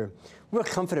danger. We're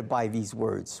comforted by these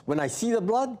words. When I see the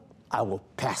blood, I will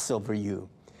pass over you.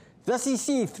 Thus you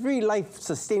see three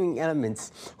life-sustaining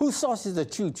elements whose source is the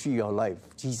true tree of life,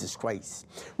 Jesus Christ.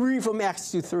 We read from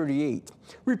Acts 2:38.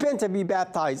 Repent and be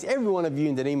baptized, every one of you,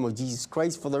 in the name of Jesus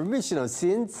Christ for the remission of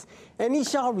sins, and ye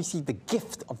shall receive the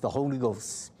gift of the Holy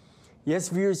Ghost. Yes,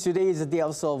 viewers, today is the day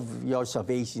of your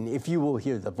salvation, if you will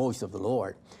hear the voice of the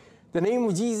Lord. The name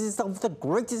of Jesus is of the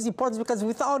greatest importance, because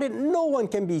without it, no one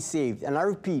can be saved. And I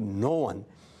repeat, no one.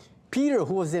 Peter,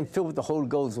 who was then filled with the Holy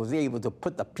Ghost, was able to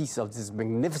put the piece of this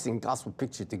magnificent gospel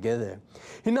picture together.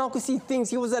 He now could see things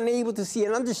he was unable to see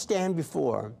and understand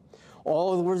before.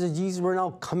 All the words of Jesus were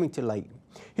now coming to light.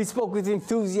 He spoke with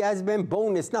enthusiasm and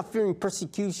boldness, not fearing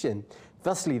persecution.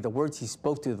 Thusly, the words he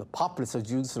spoke to the populace of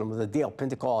Jerusalem on the day of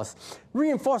Pentecost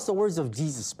reinforced the words of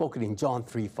Jesus spoken in John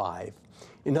 3:5.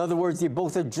 In other words, they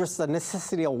both address the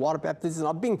necessity of water baptism,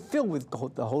 of being filled with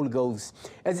the Holy Ghost,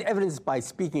 as evidenced by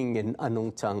speaking in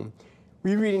unknown tongue.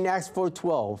 We read in Acts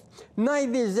 4:12,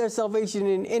 "Neither is there salvation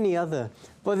in any other,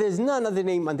 for there is none other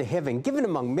name under heaven given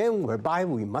among men whereby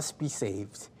we must be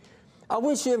saved." I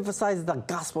wish to emphasize that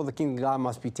the gospel of the kingdom of God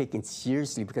must be taken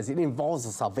seriously because it involves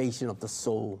the salvation of the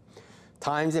soul.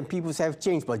 Times and peoples have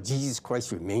changed, but Jesus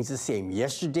Christ remains the same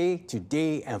yesterday,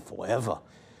 today, and forever.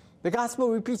 The gospel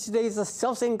we preach today is the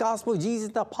self-same gospel Jesus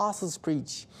and the apostles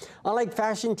preach. Unlike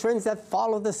fashion trends that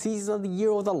follow the season of the year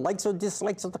or the likes or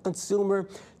dislikes of the consumer,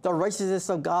 the righteousness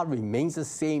of God remains the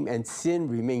same and sin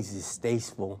remains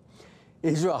distasteful.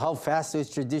 Israel held fast to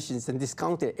its traditions and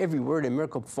discounted every word and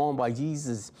miracle performed by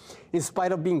Jesus. In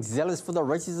spite of being zealous for the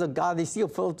righteousness of God, they still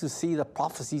failed to see the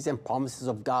prophecies and promises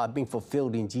of God being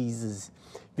fulfilled in Jesus.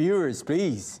 Viewers,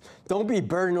 please, don't be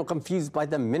burdened or confused by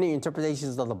the many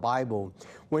interpretations of the Bible.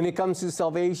 When it comes to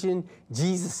salvation,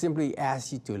 Jesus simply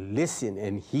asks you to listen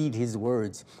and heed his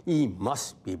words. Ye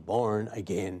must be born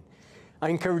again. I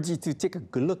encourage you to take a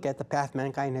good look at the path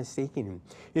mankind has taken.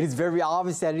 It is very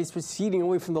obvious that it is proceeding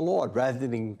away from the Lord rather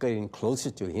than getting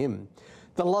closer to him.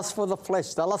 The lust for the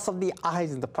flesh, the lust of the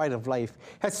eyes, and the pride of life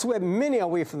has swept many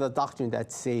away from the doctrine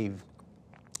that saved.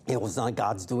 It was not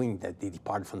God's doing that they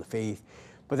departed from the faith,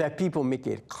 but that people make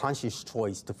a conscious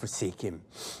choice to forsake him.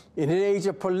 In an age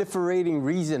of proliferating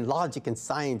reason, logic, and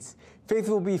science, faith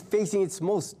will be facing its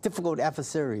most difficult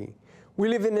adversary. We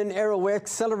live in an era where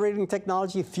accelerating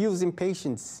technology fuels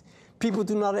impatience. People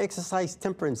do not exercise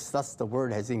temperance, thus the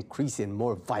word has increased in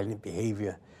more violent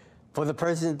behavior. For the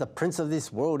present, the prince of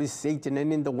this world is Satan,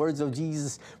 and in the words of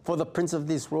Jesus, "For the prince of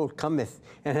this world cometh,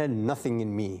 and had nothing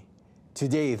in me."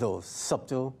 Today, though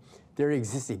subtle, there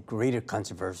exists a greater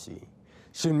controversy.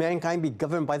 Should mankind be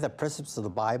governed by the precepts of the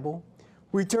Bible?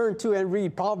 We turn to and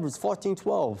read Proverbs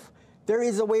 14:12. "There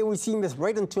is a way which seemeth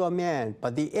right unto a man,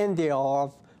 but the end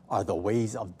thereof are the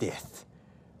ways of death."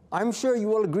 I'm sure you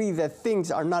will agree that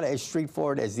things are not as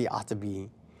straightforward as they ought to be.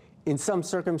 In some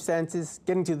circumstances,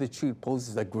 getting to the truth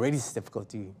poses the greatest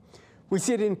difficulty. We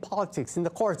see it in politics, in the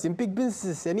courts, in big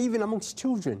business, and even amongst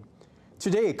children.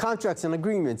 Today, contracts and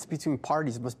agreements between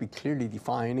parties must be clearly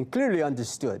defined and clearly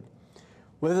understood.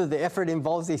 Whether the effort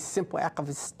involves a simple act of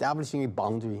establishing a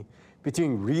boundary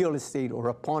between real estate or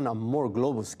upon a more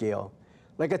global scale,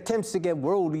 like attempts to get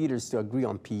world leaders to agree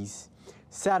on peace,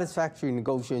 satisfactory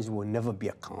negotiations will never be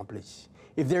accomplished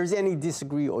if there is any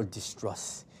disagreement or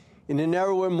distrust. In an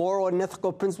era where moral and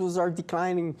ethical principles are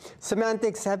declining,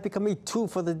 semantics have become a tool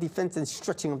for the defense and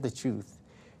stretching of the truth.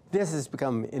 This has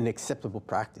become an acceptable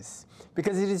practice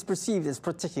because it is perceived as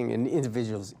protecting an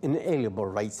individual's inalienable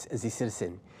rights as a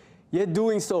citizen. Yet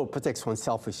doing so protects one's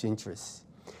selfish interests.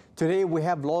 Today, we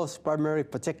have laws primarily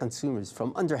protect consumers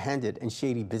from underhanded and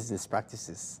shady business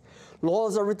practices.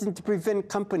 Laws are written to prevent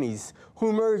companies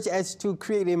who merge as to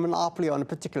create a monopoly on a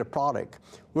particular product,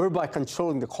 whereby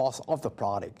controlling the cost of the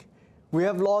product. We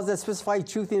have laws that specify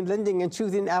truth in lending and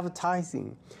truth in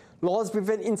advertising. Laws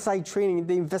prevent inside trading in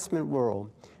the investment world.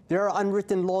 There are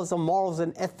unwritten laws of morals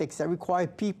and ethics that require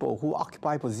people who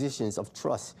occupy positions of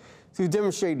trust to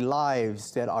demonstrate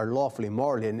lives that are lawfully,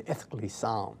 morally, and ethically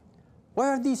sound. Why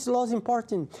are these laws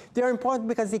important? They are important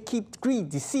because they keep greed,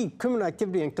 deceit, criminal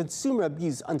activity, and consumer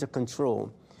abuse under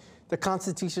control. The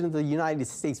Constitution of the United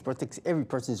States protects every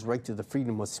person's right to the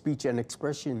freedom of speech and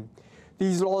expression.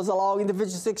 These laws allow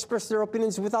individuals to express their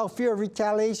opinions without fear of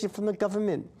retaliation from the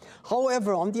government.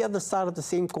 However, on the other side of the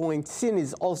same coin, sin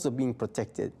is also being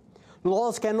protected.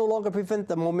 Laws can no longer prevent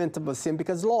the momentum of sin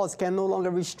because laws can no longer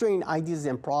restrain ideas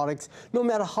and products, no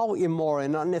matter how immoral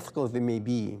and unethical they may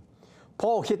be.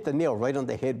 Paul hit the nail right on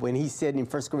the head when he said in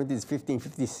 1 Corinthians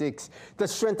 15:56, the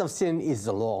strength of sin is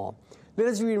the law. Let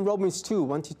us read in Romans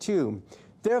 2:1-2.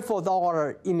 Therefore thou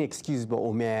art inexcusable,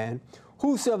 O man,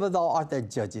 whosoever thou art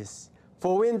that judgest.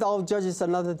 For when thou judgest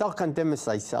another, thou condemnest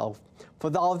thyself.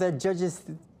 For thou that judgest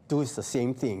doest the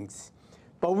same things.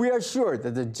 But we are sure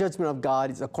that the judgment of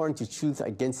God is according to truth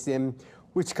against them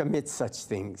which commit such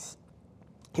things.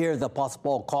 Here the Apostle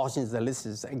Paul cautions the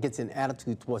listeners against an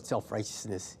attitude towards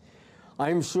self-righteousness. I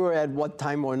am sure at one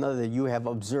time or another you have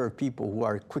observed people who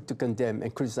are quick to condemn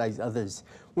and criticize others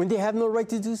when they have no right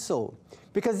to do so,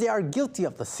 because they are guilty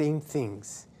of the same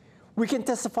things. We can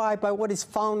testify by what is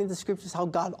found in the scriptures how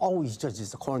God always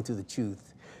judges according to the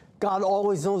truth. God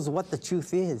always knows what the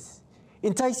truth is.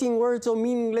 Enticing words or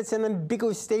meaningless and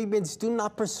ambiguous statements do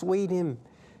not persuade him.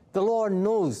 The Lord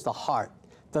knows the heart,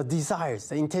 the desires,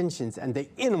 the intentions, and the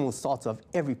innermost thoughts of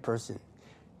every person.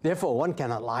 Therefore, one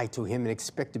cannot lie to him and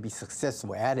expect to be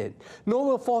successful at it. Nor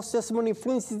will false testimony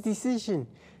influence his decision.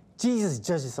 Jesus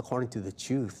judges according to the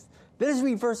truth. Let us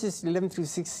read verses 11 through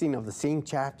 16 of the same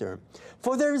chapter.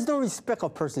 For there is no respect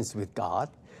of persons with God.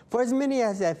 For as many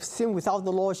as have sinned without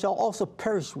the law shall also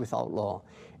perish without law.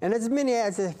 And as many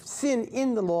as have sinned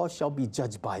in the law shall be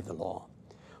judged by the law.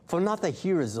 For not the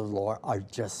hearers of the law are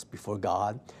just before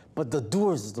God, but the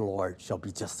doers of the law shall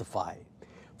be justified.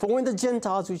 For when the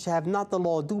Gentiles which have not the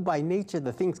law do by nature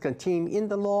the things contained in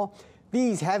the law,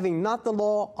 these having not the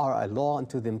law are a law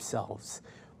unto themselves,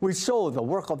 which show the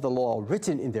work of the law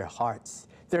written in their hearts,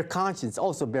 their conscience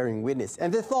also bearing witness,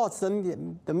 and their thoughts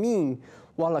the mean,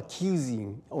 while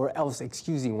accusing or else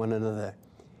excusing one another.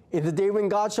 In the day when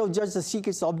God shall judge the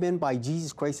secrets of men by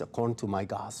Jesus Christ according to my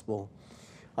gospel.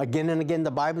 Again and again,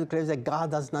 the Bible declares that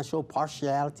God does not show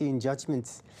partiality in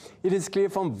judgments. It is clear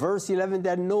from verse 11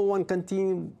 that no one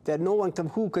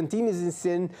who continues in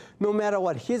sin, no matter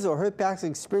what his or her past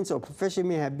experience or profession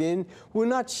may have been, will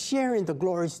not share in the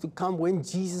glories to come when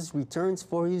Jesus returns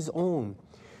for his own.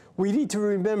 We need to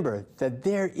remember that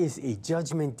there is a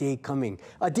judgment day coming,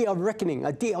 a day of reckoning,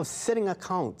 a day of setting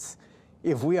accounts.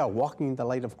 If we are walking in the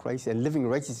light of Christ and living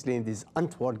righteously in this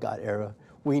untoward God era,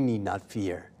 we need not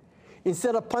fear.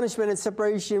 Instead of punishment and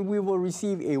separation, we will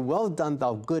receive a well done,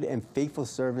 thou good and faithful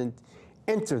servant.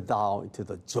 Enter thou into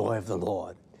the joy of the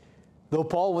Lord. Though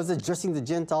Paul was addressing the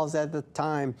Gentiles at the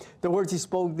time, the words he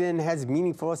spoke then has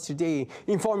meaning for us today,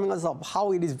 informing us of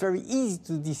how it is very easy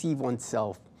to deceive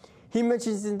oneself. He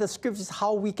mentions in the scriptures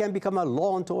how we can become a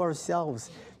law unto ourselves.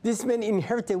 This meant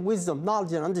inherited wisdom,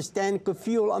 knowledge, and understanding could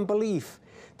fuel unbelief.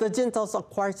 The Gentiles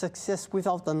acquired success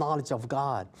without the knowledge of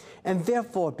God, and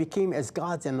therefore became as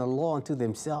gods and a law unto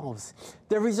themselves.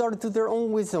 They resorted to their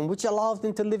own wisdom, which allowed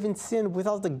them to live in sin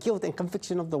without the guilt and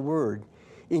conviction of the word.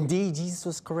 Indeed, Jesus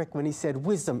was correct when he said,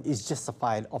 wisdom is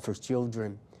justified of her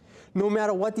children. No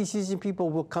matter what decision people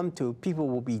will come to, people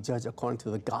will be judged according to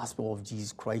the gospel of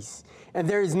Jesus Christ. And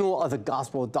there is no other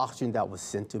gospel doctrine that was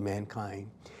sent to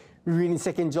mankind. We read in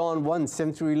 2 John 1,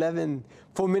 7 through 11,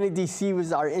 for many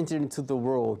deceivers are entered into the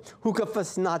world, who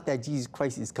confess not that Jesus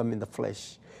Christ is come in the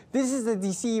flesh. This is a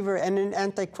deceiver and an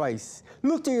antichrist.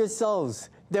 Look to yourselves,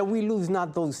 that we lose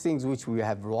not those things which we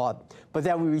have wrought, but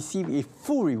that we receive a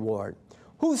full reward.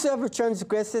 Whosoever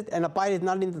transgresseth and abideth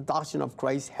not in the doctrine of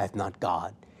Christ hath not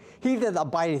God. He that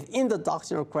abideth in the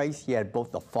doctrine of Christ, he hath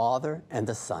both the Father and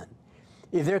the Son.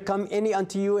 If there come any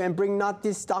unto you and bring not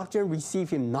this doctrine,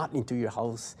 receive him not into your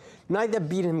house, neither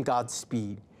bid him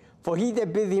Godspeed. For he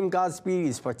that bid him Godspeed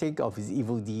is partaker of his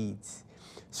evil deeds.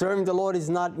 Serving the Lord is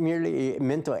not merely a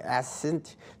mental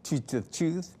assent to the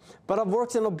truth, but of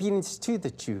works and obedience to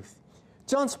the truth.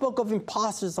 John spoke of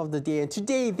impostors of the day, and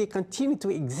today they continue to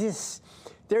exist.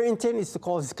 Their intent is to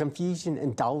cause confusion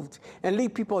and doubt and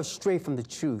lead people astray from the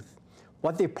truth.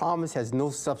 What they promise has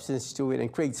no substance to it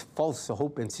and creates false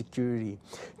hope and security.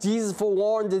 Jesus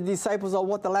forewarned the disciples of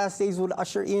what the last days would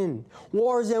usher in.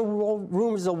 Wars and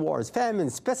rumors of wars,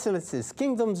 famines, pestilences,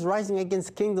 kingdoms rising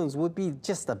against kingdoms would be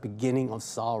just the beginning of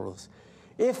sorrows.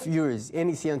 If yours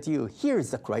any say unto you, here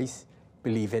is the Christ,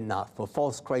 believe it not, for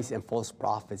false Christs and false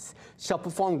prophets shall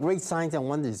perform great signs and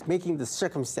wonders, making the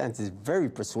circumstances very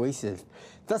persuasive,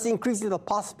 thus increasing the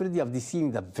possibility of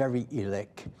deceiving the very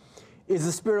elect. Is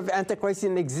the spirit of Antichrist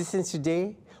in existence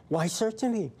today? Why,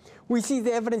 certainly. We see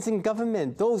the evidence in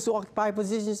government, those who occupy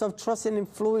positions of trust and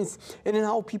influence, and in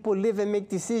how people live and make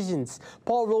decisions.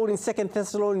 Paul wrote in 2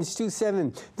 Thessalonians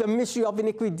 2:7, the mystery of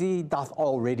iniquity doth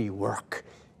already work.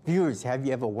 Viewers, have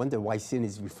you ever wondered why sin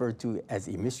is referred to as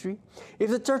a mystery? If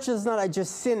the church does not address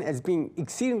sin as being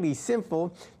exceedingly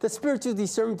sinful, the spiritual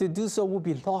discernment to do so will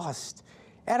be lost.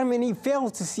 Adam and Eve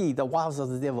failed to see the wiles of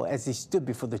the devil as they stood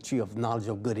before the tree of knowledge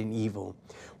of good and evil.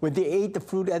 When they ate the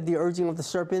fruit at the urging of the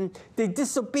serpent, they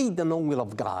disobeyed the known will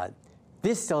of God.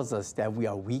 This tells us that we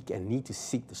are weak and need to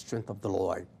seek the strength of the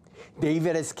Lord.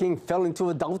 David, as king, fell into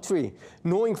adultery.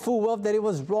 Knowing full well that it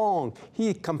was wrong,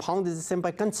 he compounded the sin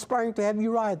by conspiring to have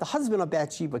Uriah, the husband of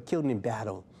Bathsheba, killed in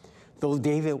battle. Though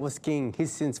David was king,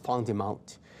 his sins found him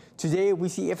out. Today, we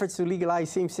see efforts to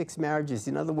legalize same-sex marriages.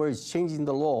 In other words, changing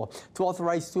the law to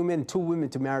authorize 2 men and 2 women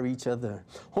to marry each other.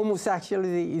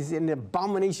 Homosexuality is an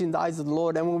abomination in the eyes of the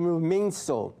Lord and will remain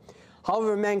so.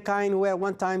 However, mankind who at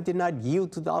one time did not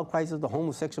yield to the outcries of the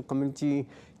homosexual community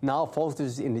now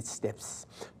falters in its steps.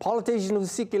 Politicians who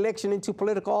seek election into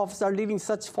political office are leading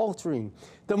such faltering.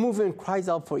 The movement cries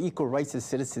out for equal rights as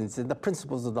citizens, and the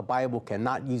principles of the Bible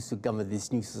cannot use to govern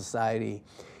this new society.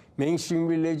 Mainstream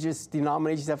religious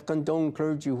denominations have condoned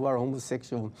clergy who are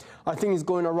homosexual. Are things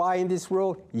going awry in this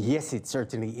world? Yes, it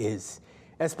certainly is.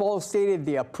 As Paul stated,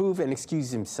 they approve and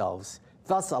excuse themselves,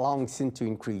 thus allowing sin to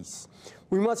increase.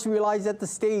 We must realize that the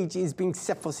stage is being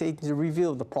set for Satan to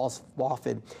reveal the false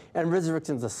prophet and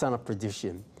resurrection of the son of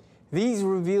perdition. These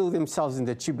reveal themselves in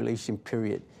the tribulation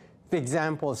period. The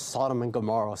example of Sodom and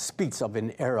Gomorrah speaks of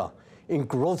an era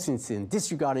engrossed in sin,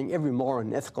 disregarding every moral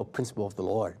and ethical principle of the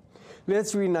Lord.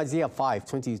 Let's read in Isaiah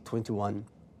 5:20-21.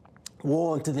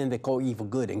 Woe unto them that call evil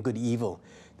good and good evil,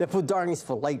 that put darkness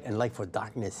for light and light for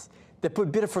darkness, that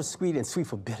put bitter for sweet and sweet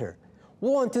for bitter.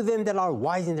 Woe unto them that are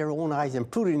wise in their own eyes and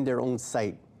prudent in their own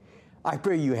sight. I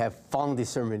pray you have found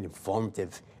this sermon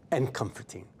informative and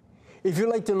comforting. If you'd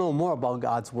like to know more about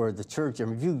God's Word, the church,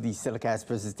 and review these telecast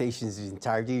presentations in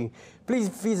entirety, please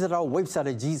visit our website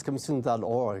at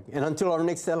jesuscomingsoon.org. And until our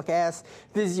next telecast,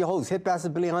 this is your host, Head Pastor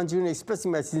Billy Hahn Jr.,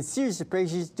 expressing my sincerest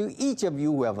appreciation to each of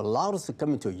you who have allowed us to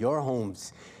come into your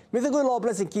homes. May the good Lord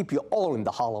bless and keep you all in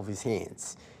the hollow of His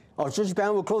hands. Our church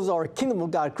band will close our Kingdom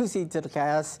of God Crusade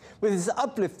telecast with this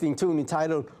uplifting tune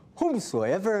entitled,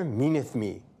 Whomsoever Meaneth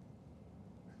Me.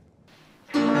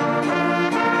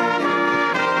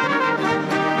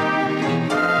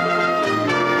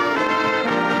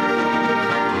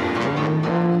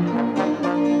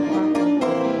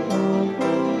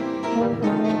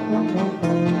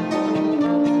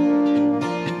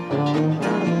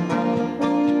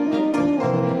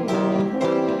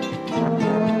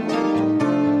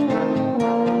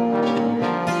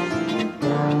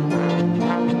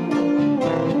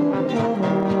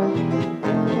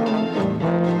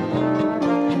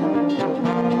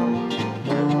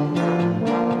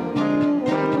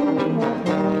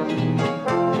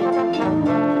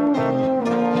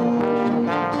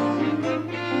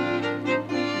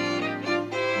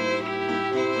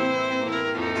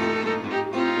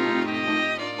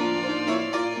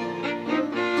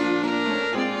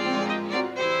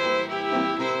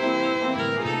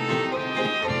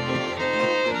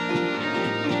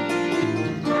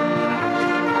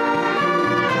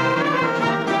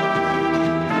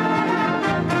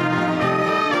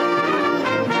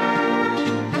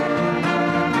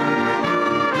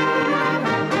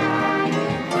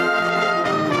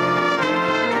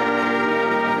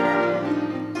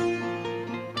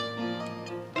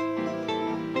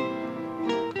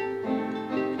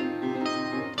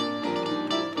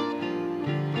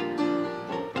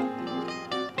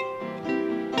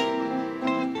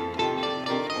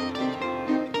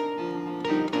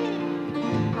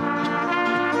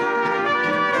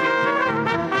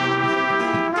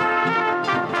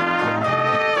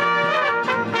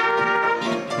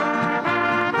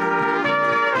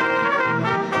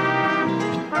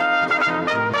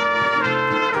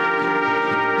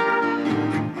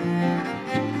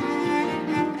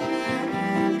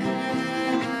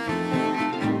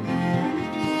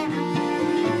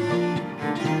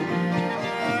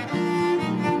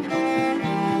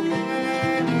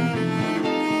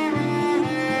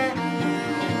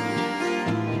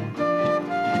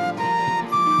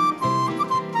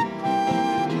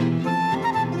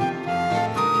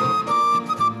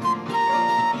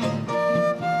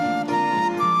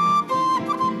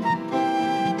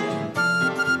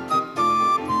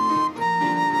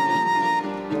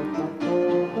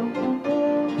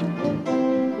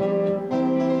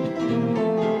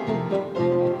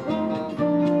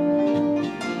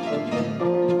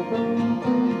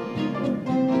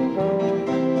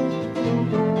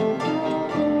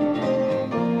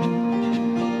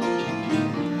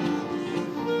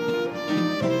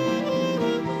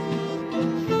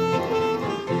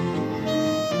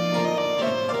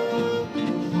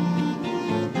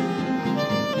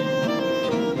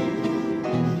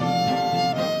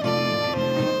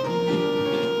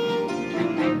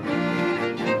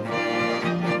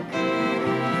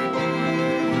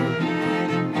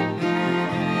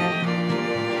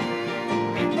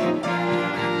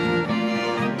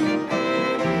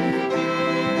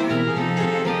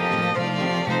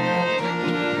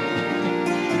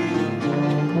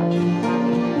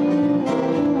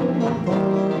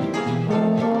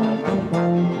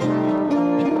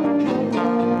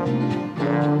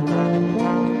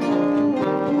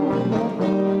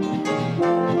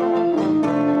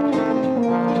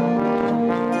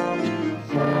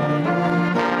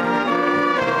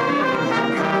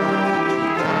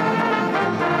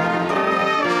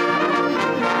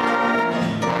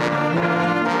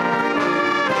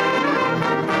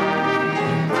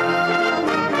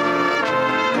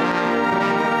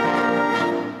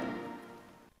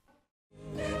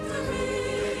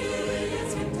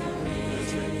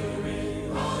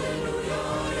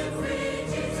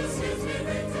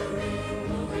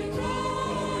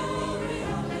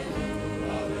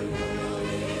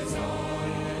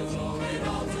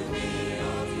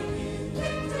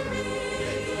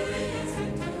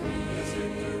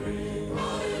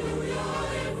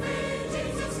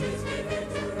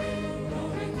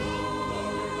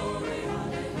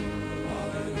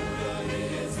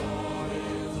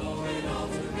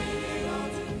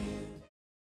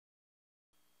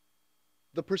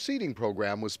 The preceding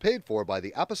program was paid for by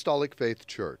the Apostolic Faith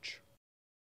Church.